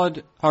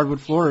solid hardwood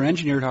floor or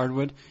engineered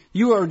hardwood,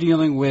 you are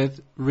dealing with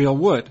real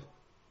wood.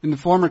 In the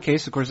former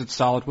case, of course, it's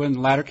solid wood. In the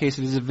latter case,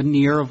 it is a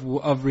veneer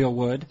of real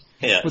wood,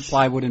 yes, with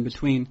plywood in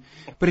between.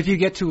 But if you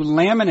get to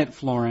laminate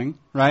flooring,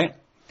 right,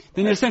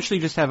 then you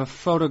essentially just have a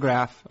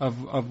photograph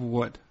of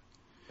wood.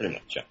 Pretty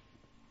much, yeah.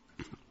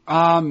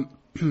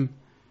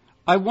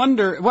 I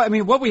wonder. Well, I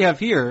mean, what we have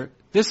here.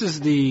 This is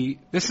the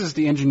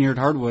engineered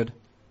hardwood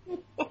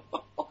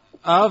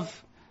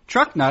of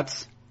truck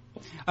nuts.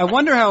 I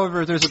wonder,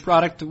 however, if there's a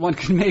product that one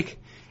can make.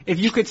 If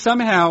you could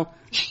somehow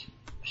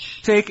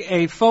take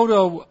a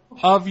photo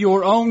of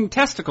your own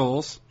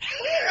testicles,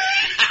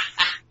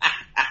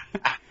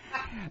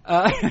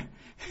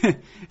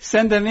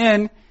 send them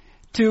in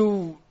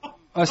to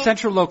a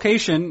central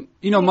location,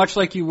 much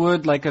like you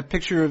would like a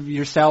picture of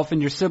yourself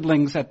and your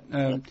siblings at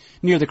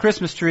near the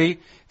Christmas tree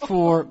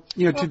for,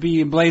 to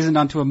be emblazoned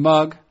onto a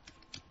mug.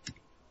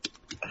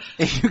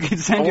 If you could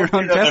send your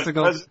own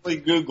testicles. I'm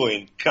presently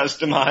Googling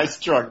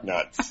customized truck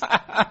nuts.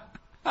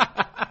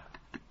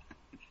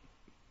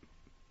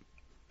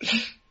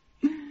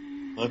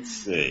 Let's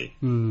see.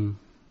 Well,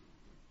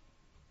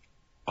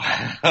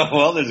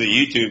 there's a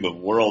YouTube of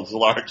world's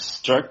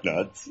largest truck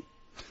nuts.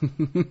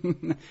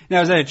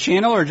 Now, is that a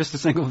channel or just a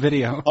single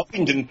video?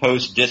 Huffington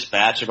Post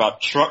dispatch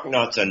about truck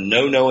nuts and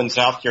no-no in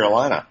South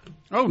Carolina.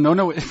 Oh,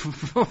 no.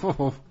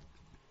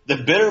 The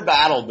bitter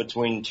battle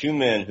between two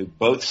men who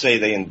both say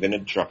they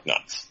invented truck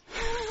nuts.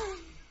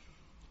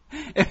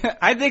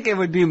 I think it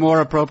would be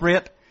more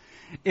appropriate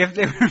if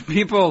there were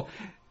people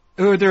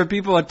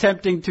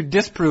attempting to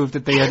disprove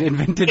that they had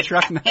invented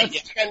truck nuts.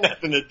 It had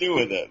nothing to do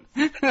with it.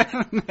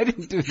 I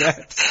didn't do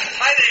that.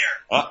 Hi there.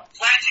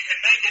 Glad you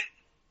could make it.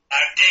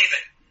 I'm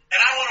David,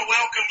 and I want to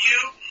welcome you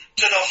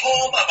to the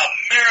home of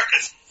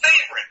America's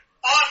favorite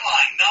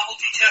online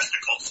novelty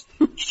testicles,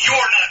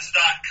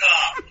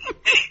 YourNuts.com.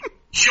 Hey,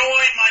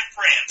 join my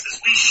friends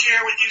as we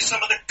share with you some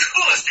of the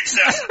coolest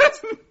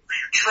accessories for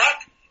your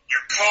truck,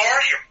 your car,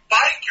 your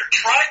bike, your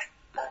trike,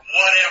 or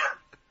whatever.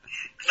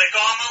 Click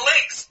on the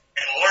links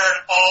and learn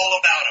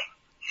all about them.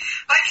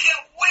 I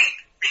can't wait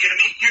for you to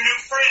meet your new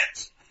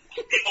friends.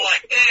 People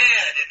like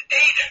Ed and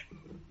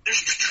Aiden.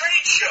 There's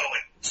Trade Show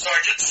and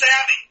Sergeant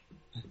Savvy.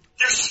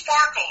 There's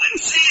Sparkle and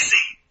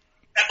Zizi.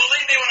 And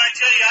believe me when I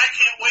tell you, I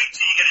can't wait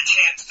till you get a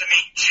chance to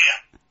meet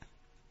Jim.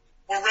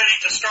 We're ready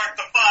to start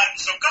the fun,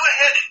 so go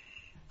ahead and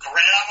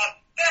grab a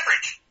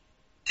beverage,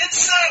 get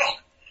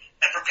settled,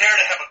 and prepare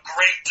to have a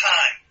great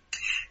time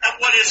at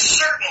what is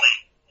certainly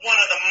one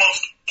of the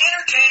most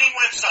entertaining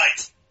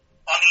websites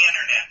on the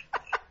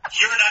internet,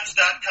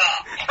 YourNuts.com.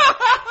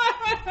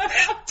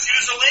 And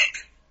choose a link.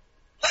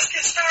 Let's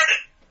get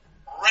started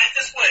right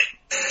this way.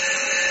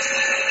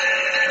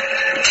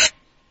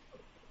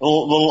 A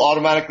little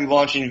automatically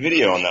launching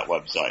video on that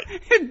website.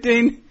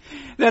 Dane,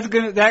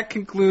 that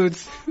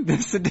concludes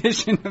this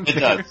edition of It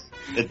does.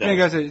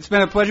 It's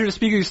been a pleasure to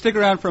speak with you. Stick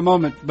around for a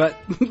moment, but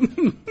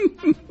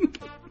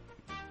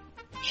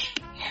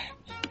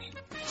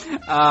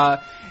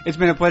it's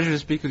been a pleasure to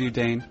speak with you,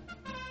 Dane.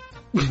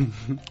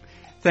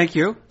 Thank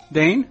you,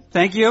 Dane.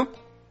 Thank you.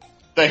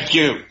 Thank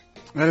you.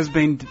 That has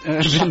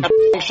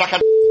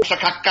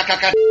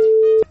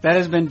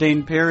been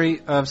Dane Perry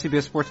of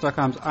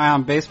CBSSports.com's Eye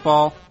on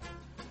Baseball.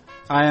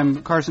 I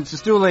am Carson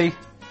Sestouli.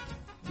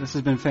 This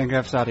has been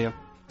Fangraphs Audio.